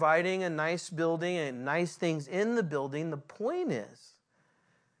God providing a nice building and nice things in the building. The point is,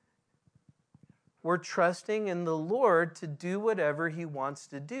 we're trusting in the Lord to do whatever He wants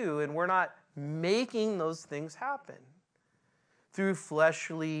to do, and we're not making those things happen through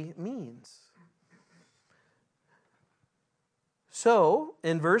fleshly means. So,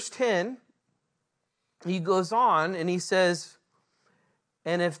 in verse 10, he goes on and he says,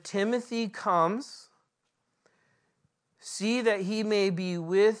 "And if Timothy comes, see that he may be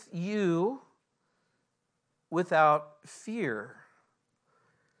with you without fear.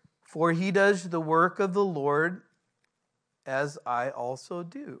 For he does the work of the Lord, as I also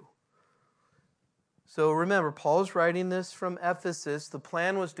do." So remember, Paul's writing this from Ephesus. The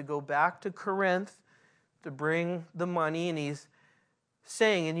plan was to go back to Corinth to bring the money, and he's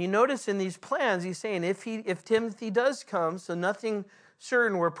saying, and you notice in these plans, he's saying if Timothy does come, so nothing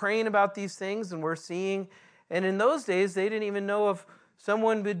certain, we're praying about these things and we're seeing, and in those days, they didn't even know if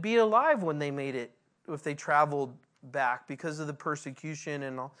someone would be alive when they made it, if they traveled back because of the persecution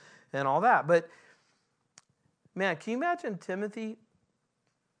and all that. But man, can you imagine Timothy?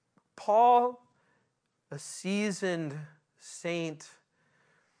 Paul, a seasoned saint,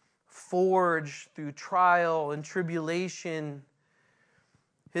 forged through trial and tribulation.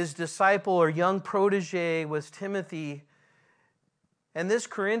 His disciple or young protege was Timothy. And this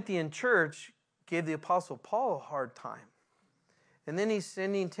Corinthian church gave the Apostle Paul a hard time. And then he's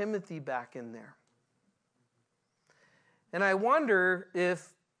sending Timothy back in there. And I wonder if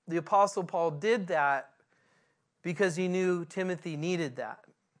the Apostle Paul did that because he knew Timothy needed that.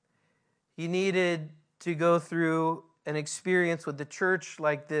 He needed to go through an experience with the church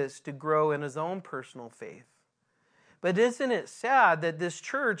like this to grow in his own personal faith. But isn't it sad that this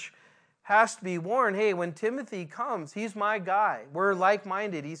church has to be warned, hey, when Timothy comes, he's my guy. We're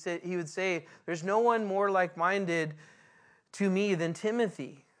like-minded. He would say, there's no one more like-minded to me than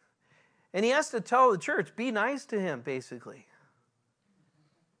Timothy. And he has to tell the church, be nice to him, basically.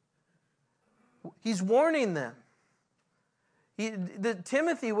 He's warning them.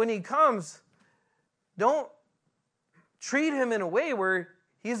 Timothy, when he comes, don't treat him in a way where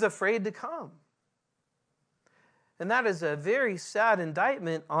he's afraid to come. And that is a very sad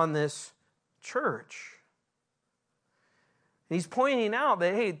indictment on this church. And he's pointing out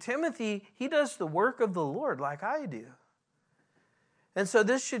that, hey, Timothy, he does the work of the Lord like I do. And so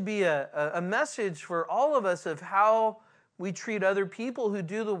this should be a message for all of us of how we treat other people who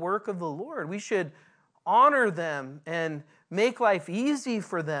do the work of the Lord. We should honor them and make life easy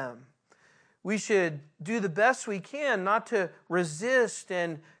for them. We should do the best we can not to resist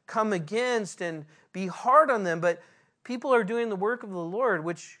and come against and be hard on them. But people are doing the work of the Lord,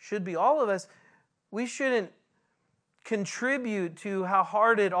 which should be all of us. We shouldn't contribute to how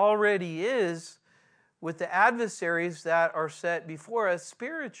hard it already is with the adversaries that are set before us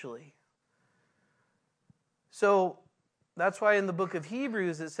spiritually. So that's why in the book of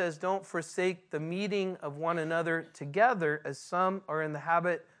Hebrews it says, don't forsake the meeting of one another together as some are in the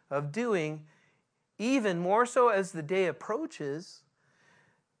habit of doing, even more so as the day approaches.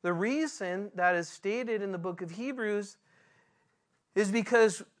 The reason that is stated in the book of Hebrews is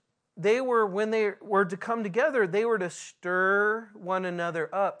because when they were to come together, they were to stir one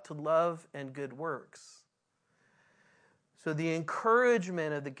another up to love and good works. So the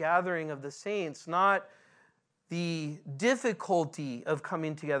encouragement of the gathering of the saints, not the difficulty of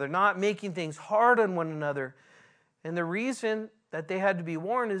coming together, not making things hard on one another. And the reason that they had to be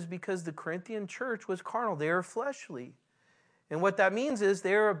warned is because the Corinthian church was carnal. They were fleshly. And what that means is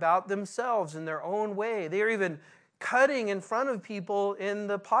they're about themselves in their own way. They're even cutting in front of people in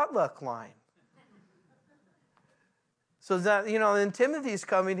the potluck line. So that, then Timothy's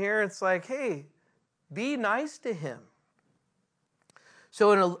coming here. It's like, hey, be nice to him.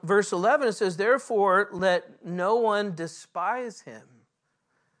 So in verse 11 it says, therefore let no one despise him,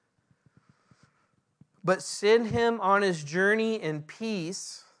 but send him on his journey in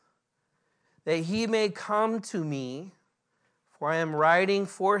peace, that he may come to me, for I am writing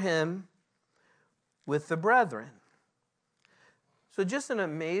for him with the brethren. So just an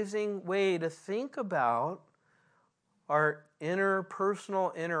amazing way to think about our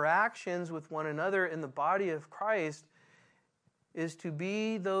interpersonal interactions with one another in the body of Christ is to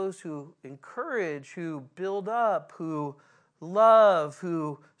be those who encourage, who build up, who love,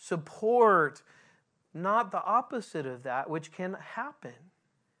 who support, not the opposite of that, which can happen,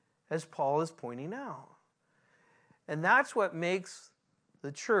 as Paul is pointing out. And that's what makes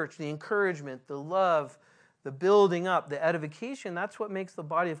the church, the encouragement, the love, the building up, the edification, that's what makes the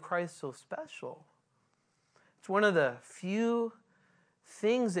body of Christ so special. It's one of the few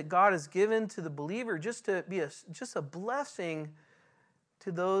things that God has given to the believer just to be just a blessing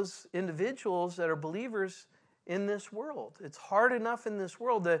to those individuals that are believers in this world. It's hard enough in this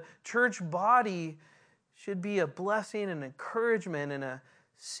world. The church body should be a blessing and encouragement and a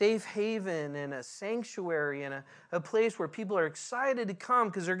safe haven and a sanctuary and a place where people are excited to come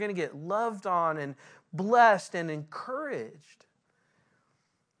because they're going to get loved on and blessed and encouraged.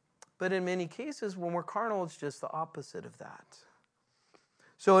 But in many cases, when we're carnal, it's just the opposite of that.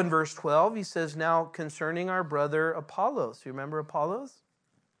 So in verse 12, he says, now concerning our brother Apollos. You remember Apollos?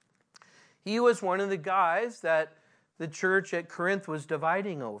 He was one of the guys that the church at Corinth was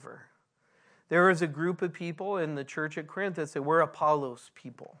dividing over. There was a group of people in the church at Corinth that said, we're Apollos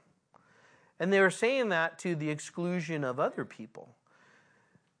people. And they were saying that to the exclusion of other people.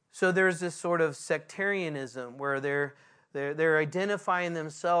 So there's this sort of sectarianism where they're identifying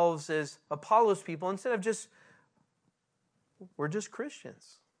themselves as Apollos people instead of we're just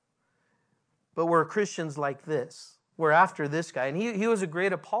Christians. But we're Christians like this. We're after this guy. And he was a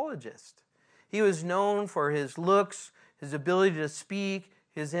great apologist. He was known for his looks, his ability to speak,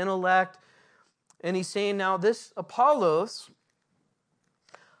 his intellect. And he's saying, now this Apollos,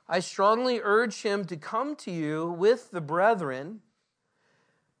 I strongly urge him to come to you with the brethren,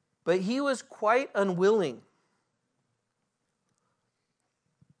 but he was quite unwilling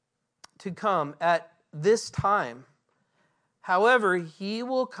to come at this time, However, he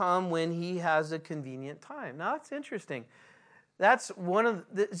will come when he has a convenient time. Now, that's interesting. That's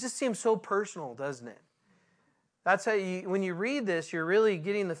it just seems so personal, doesn't it? That's how when you read this, you're really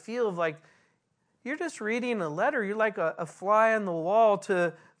getting the feel of like, you're just reading a letter. You're like a fly on the wall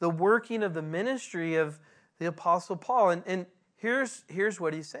to the working of the ministry of the Apostle Paul. And here's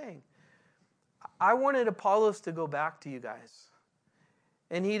what he's saying. I wanted Apollos to go back to you guys,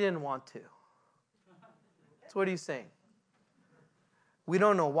 and he didn't want to. That's what he's saying. We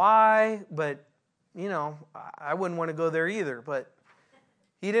don't know why, but, I wouldn't want to go there either, but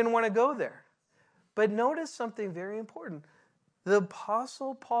he didn't want to go there. But notice something very important. The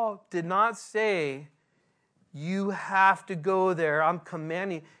Apostle Paul did not say, you have to go there, I'm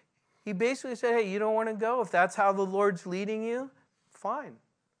commanding. He basically said, hey, you don't want to go? If that's how the Lord's leading you, fine.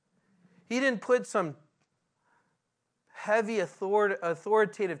 He didn't put some heavy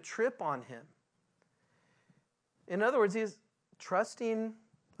authoritative trip on him. In other words, he's trusting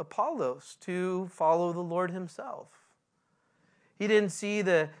Apollos to follow the Lord himself. He didn't see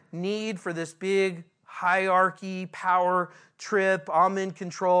the need for this big hierarchy, power trip. I'm in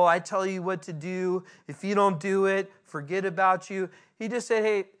control. I tell you what to do. If you don't do it, forget about you. He just said,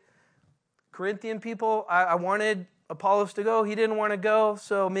 hey, Corinthian people, I wanted Apollos to go. He didn't want to go,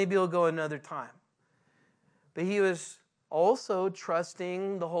 so maybe he'll go another time. But he was also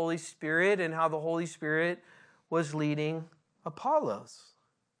trusting the Holy Spirit and how the Holy Spirit was leading Apollos.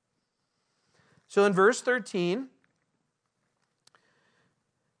 So in verse 13,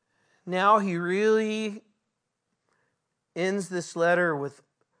 now he really ends this letter with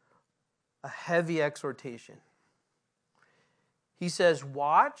a heavy exhortation. He says,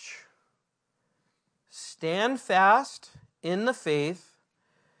 watch, stand fast in the faith,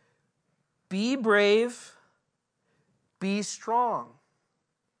 be brave, be strong.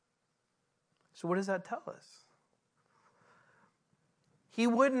 So what does that tell us? He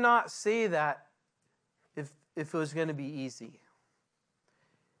would not say that if it was going to be easy.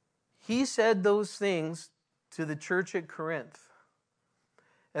 He said those things to the church at Corinth.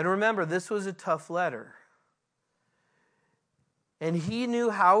 And remember, this was a tough letter. And he knew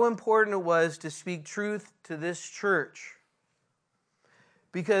how important it was to speak truth to this church,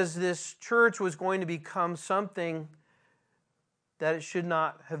 because this church was going to become something that it should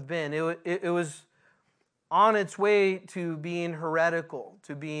not have been. It was on its way to being heretical,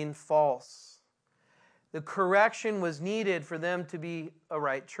 to being false. The correction was needed for them to be a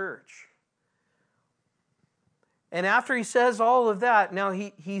right church. And after he says all of that, now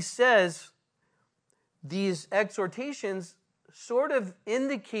he says these exhortations sort of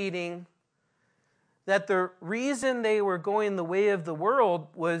indicating that the reason they were going the way of the world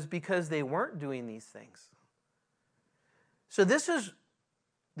was because they weren't doing these things. So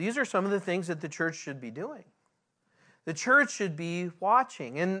these are some of the things that the church should be doing. The church should be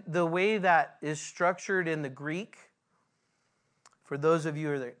watching. And the way that is structured in the Greek, for those of you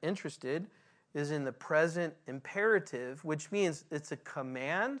who are interested, is in the present imperative, which means it's a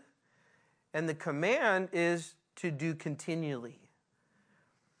command, and the command is to do continually.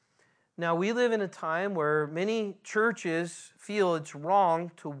 Now, we live in a time where many churches feel it's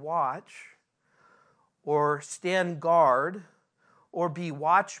wrong to watch or stand guard or be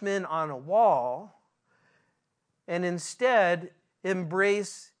watchmen on a wall, and instead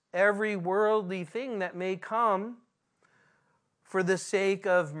embrace every worldly thing that may come for the sake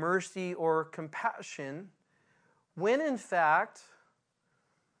of mercy or compassion, when in fact,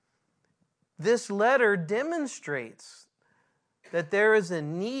 this letter demonstrates that there is a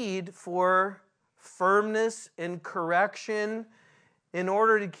need for firmness and correction in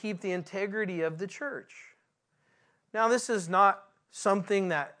order to keep the integrity of the church. Now, this is not something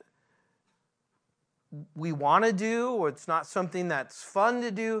that we want to do, or it's not something that's fun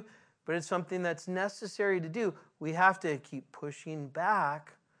to do, but it's something that's necessary to do. We have to keep pushing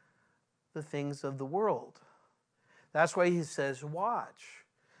back the things of the world. That's why he says, watch.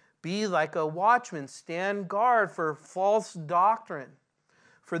 Be like a watchman. Stand guard for false doctrine,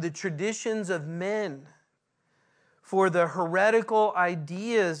 for the traditions of men, for the heretical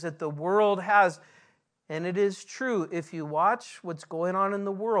ideas that the world has. And it is true, if you watch what's going on in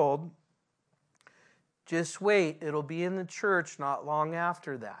the world, just wait, it'll be in the church not long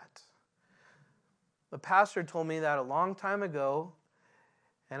after that. The pastor told me that a long time ago,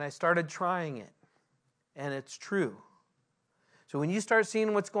 and I started trying it, and it's true. So when you start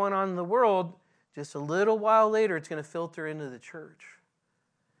seeing what's going on in the world, just a little while later, it's going to filter into the church.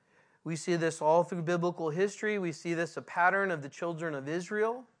 We see this all through biblical history. We see this a pattern of the children of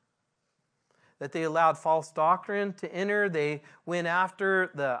Israel, that they allowed false doctrine to enter. They went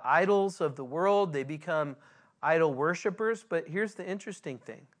after the idols of the world. They become idol worshipers. But here's the interesting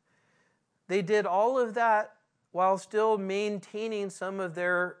thing. They did all of that while still maintaining some of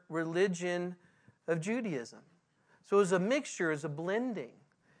their religion of Judaism. So it was a mixture, it was a blending.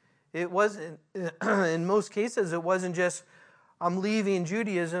 It wasn't, in most cases, it wasn't just, I'm leaving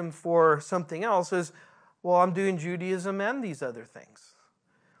Judaism for something else. It was, well, I'm doing Judaism and these other things.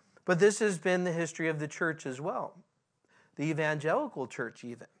 But this has been the history of the church as well, the evangelical church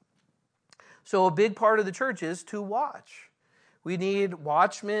even. So a big part of the church is to watch. We need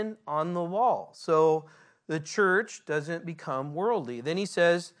watchmen on the wall so the church doesn't become worldly. Then he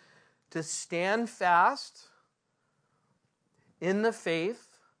says to stand fast in the faith.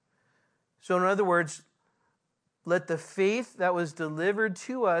 So in other words, let the faith that was delivered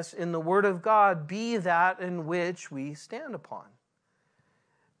to us in the Word of God be that in which we stand upon.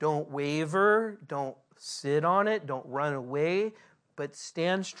 Don't waver, don't sit on it, don't run away, but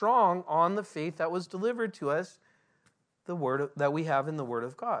stand strong on the faith that was delivered to us, the word that we have in the Word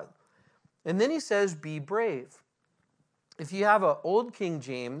of God. And then he says, be brave. If you have an old King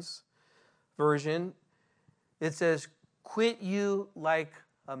James version, it says, quit you like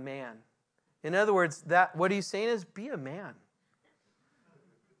a man. In other words, that what he's saying is, be a man.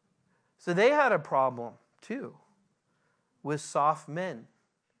 So they had a problem, too, with soft men.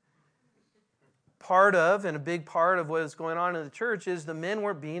 And a big part of what is going on in the church is the men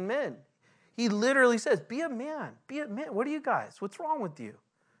weren't being men. He literally says, be a man. Be a man. What are you guys? What's wrong with you?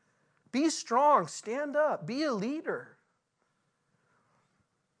 Be strong. Stand up. Be a leader.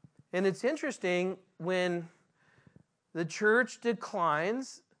 And it's interesting when the church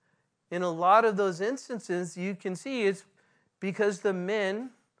declines, in a lot of those instances, you can see it's because the men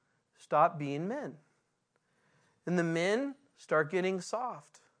stop being men. And the men start getting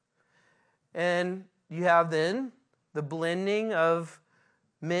soft. And you have then the blending of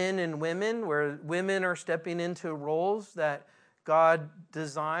men and women, where women are stepping into roles that God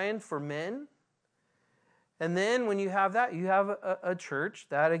designed for men. And then when you have that, you have a church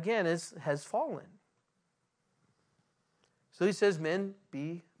that, again, has fallen. So he says, men,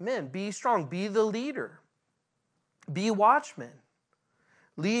 be strong, be the leader, be watchmen,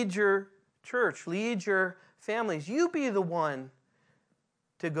 lead your church, lead your families. You be the one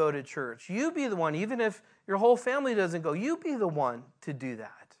to go to church. You be the one, even if your whole family doesn't go, you be the one to do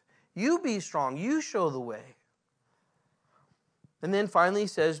that. You be strong, you show the way. And then finally he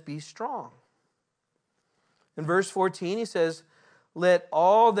says, be strong. In verse 14 he says, let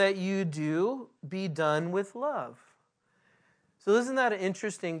all that you do be done with love. So isn't that an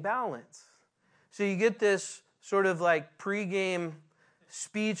interesting balance? So you get this sort of like pregame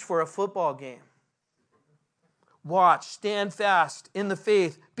speech for a football game. Watch, stand fast in the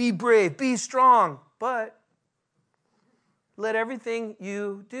faith, be brave, be strong, but let everything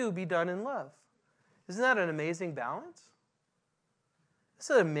you do be done in love. Isn't that an amazing balance? It's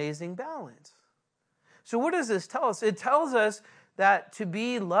an amazing balance. So what does this tell us? It tells us that to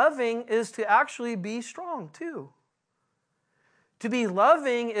be loving is to actually be strong too. To be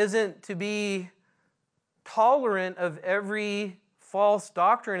loving isn't to be tolerant of every false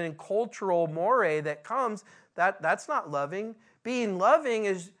doctrine and cultural mores that comes. That's not loving. Being loving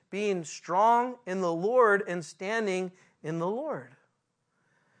is being strong in the Lord and standing in the Lord.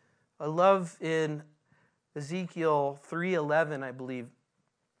 I love in Ezekiel 3:11, I believe,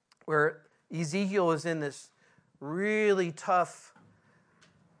 where Ezekiel is in this really tough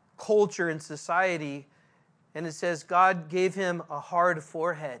culture and society, and it says God gave him a hard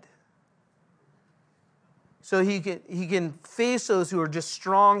forehead. So he can face those who are just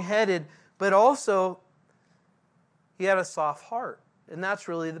strong-headed, but also he had a soft heart. And that's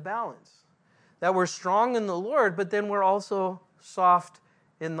really the balance. That we're strong in the Lord, but then we're also soft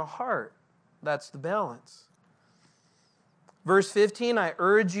in the heart. That's the balance. Verse 15, I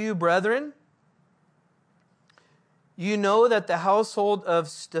urge you, brethren, you know that the household of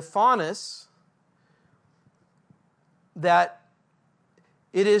Stephanas, that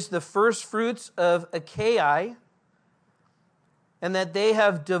it is the first fruits of Achaia, and that they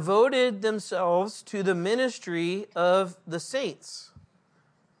have devoted themselves to the ministry of the saints.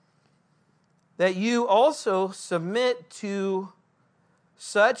 That you also submit to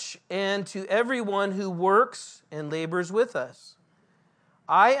such and to everyone who works and labors with us.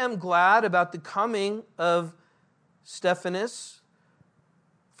 I am glad about the coming of Stephanas,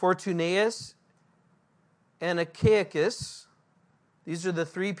 Fortunatus, and Achaicus. These are the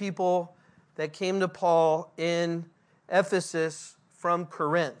three people that came to Paul in Ephesus from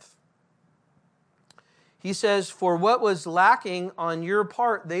Corinth. He says, for what was lacking on your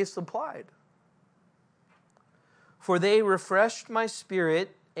part, they supplied. For they refreshed my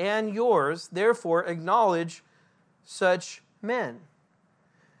spirit and yours, therefore acknowledge such men.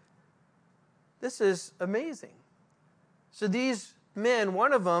 This is amazing. So these men,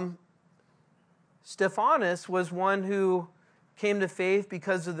 one of them, Stephanas, was one who came to faith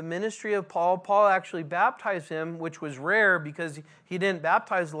because of the ministry of Paul. Paul actually baptized him, which was rare because he didn't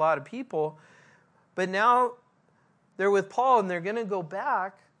baptize a lot of people. But now they're with Paul and they're going to go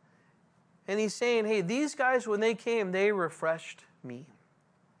back. And he's saying, hey, these guys, when they came, they refreshed me.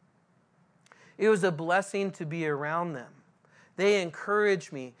 It was a blessing to be around them. They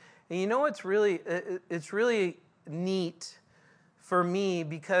encouraged me. And you know what's it's really neat for me,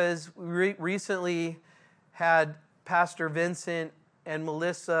 because we recently had Pastor Vincent and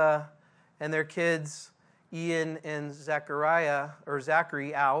Melissa and their kids, Ian and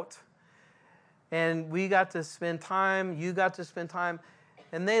Zachary, out. And we got to spend time, you got to spend time.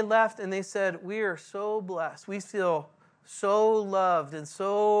 And they left and they said, we are so blessed. We feel so loved and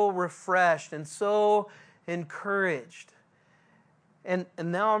so refreshed and so encouraged. And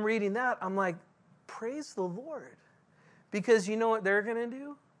now I'm reading that. I'm like, praise the Lord. Because you know what they're going to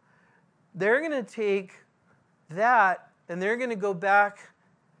do? They're going to take that and they're going to go back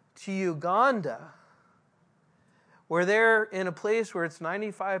to Uganda, where they're in a place where it's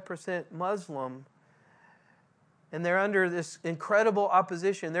 95% Muslim, and they're under this incredible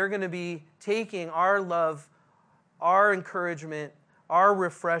opposition. They're going to be taking our love, our encouragement, our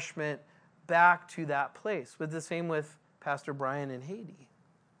refreshment back to that place. But the same with Pastor Brian and Haiti.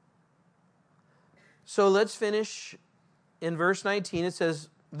 So let's finish in verse 19. It says,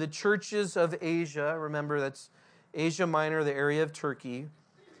 the churches of Asia, remember that's Asia Minor, the area of Turkey,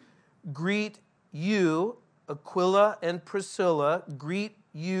 greet you, Aquila and Priscilla, greet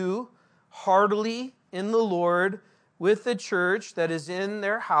you heartily in the Lord with the church that is in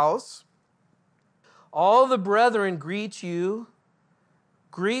their house. All the brethren greet you.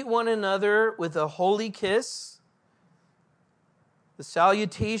 Greet one another with a holy kiss. The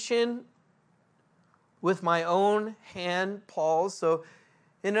salutation with my own hand, Paul's. So,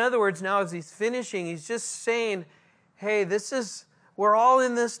 in other words, now as he's finishing, he's just saying, hey, we're all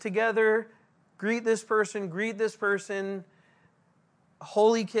in this together. Greet this person.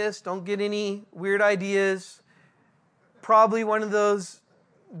 Holy kiss, don't get any weird ideas. Probably one of those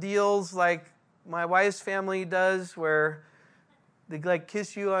deals like my wife's family does where they like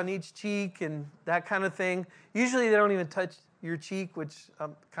kiss you on each cheek and that kind of thing. Usually they don't even touch your cheek, which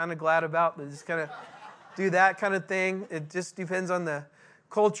I'm kind of glad about. They just kind of do that kind of thing. It just depends on the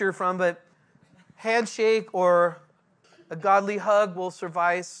culture but handshake or a godly hug will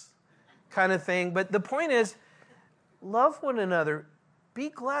suffice kind of thing. But the point is, love one another. Be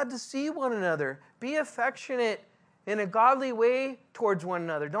glad to see one another. Be affectionate in a godly way towards one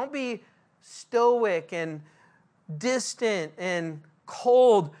another. Don't be stoic and distant and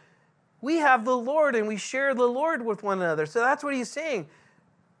cold. We have the Lord and we share the Lord with one another. So that's what he's saying.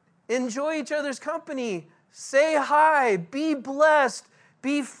 Enjoy each other's company. Say hi. Be blessed.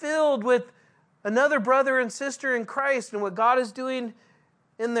 Be filled with another brother and sister in Christ and what God is doing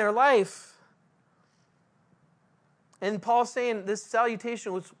in their life. And Paul's saying this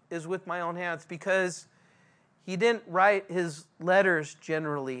salutation is with my own hands because he didn't write his letters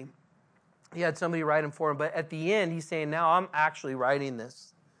generally. He had somebody write them for him. But at the end, he's saying, now I'm actually writing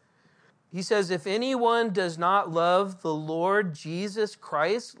this. He says, if anyone does not love the Lord Jesus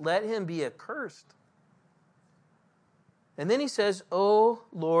Christ, let him be accursed. And then he says, O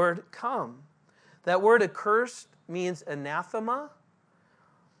Lord, come. That word accursed means anathema,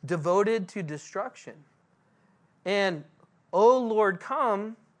 devoted to destruction. And O Lord,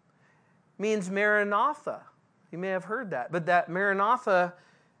 come means Maranatha. You may have heard that. But that Maranatha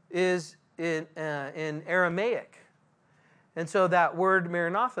is in Aramaic. And so that word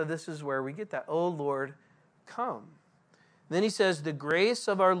Maranatha, this is where we get that. O Lord, come. Then he says, the grace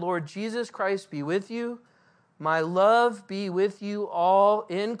of our Lord Jesus Christ be with you. My love be with you all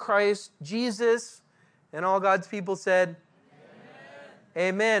in Christ Jesus. And all God's people said,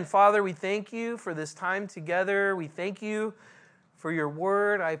 Amen. Amen. Father, we thank you for this time together. We thank you for your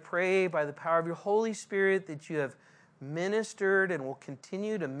word. I pray by the power of your Holy Spirit that you have ministered and will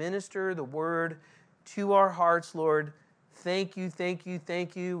continue to minister the word to our hearts, Lord. Thank you, thank you,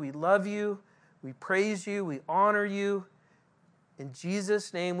 thank you. We love you. We praise you. We honor you. In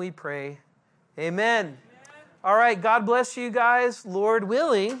Jesus' name we pray. Amen. All right, God bless you guys. Lord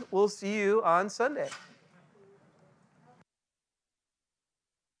willing, we'll see you on Sunday.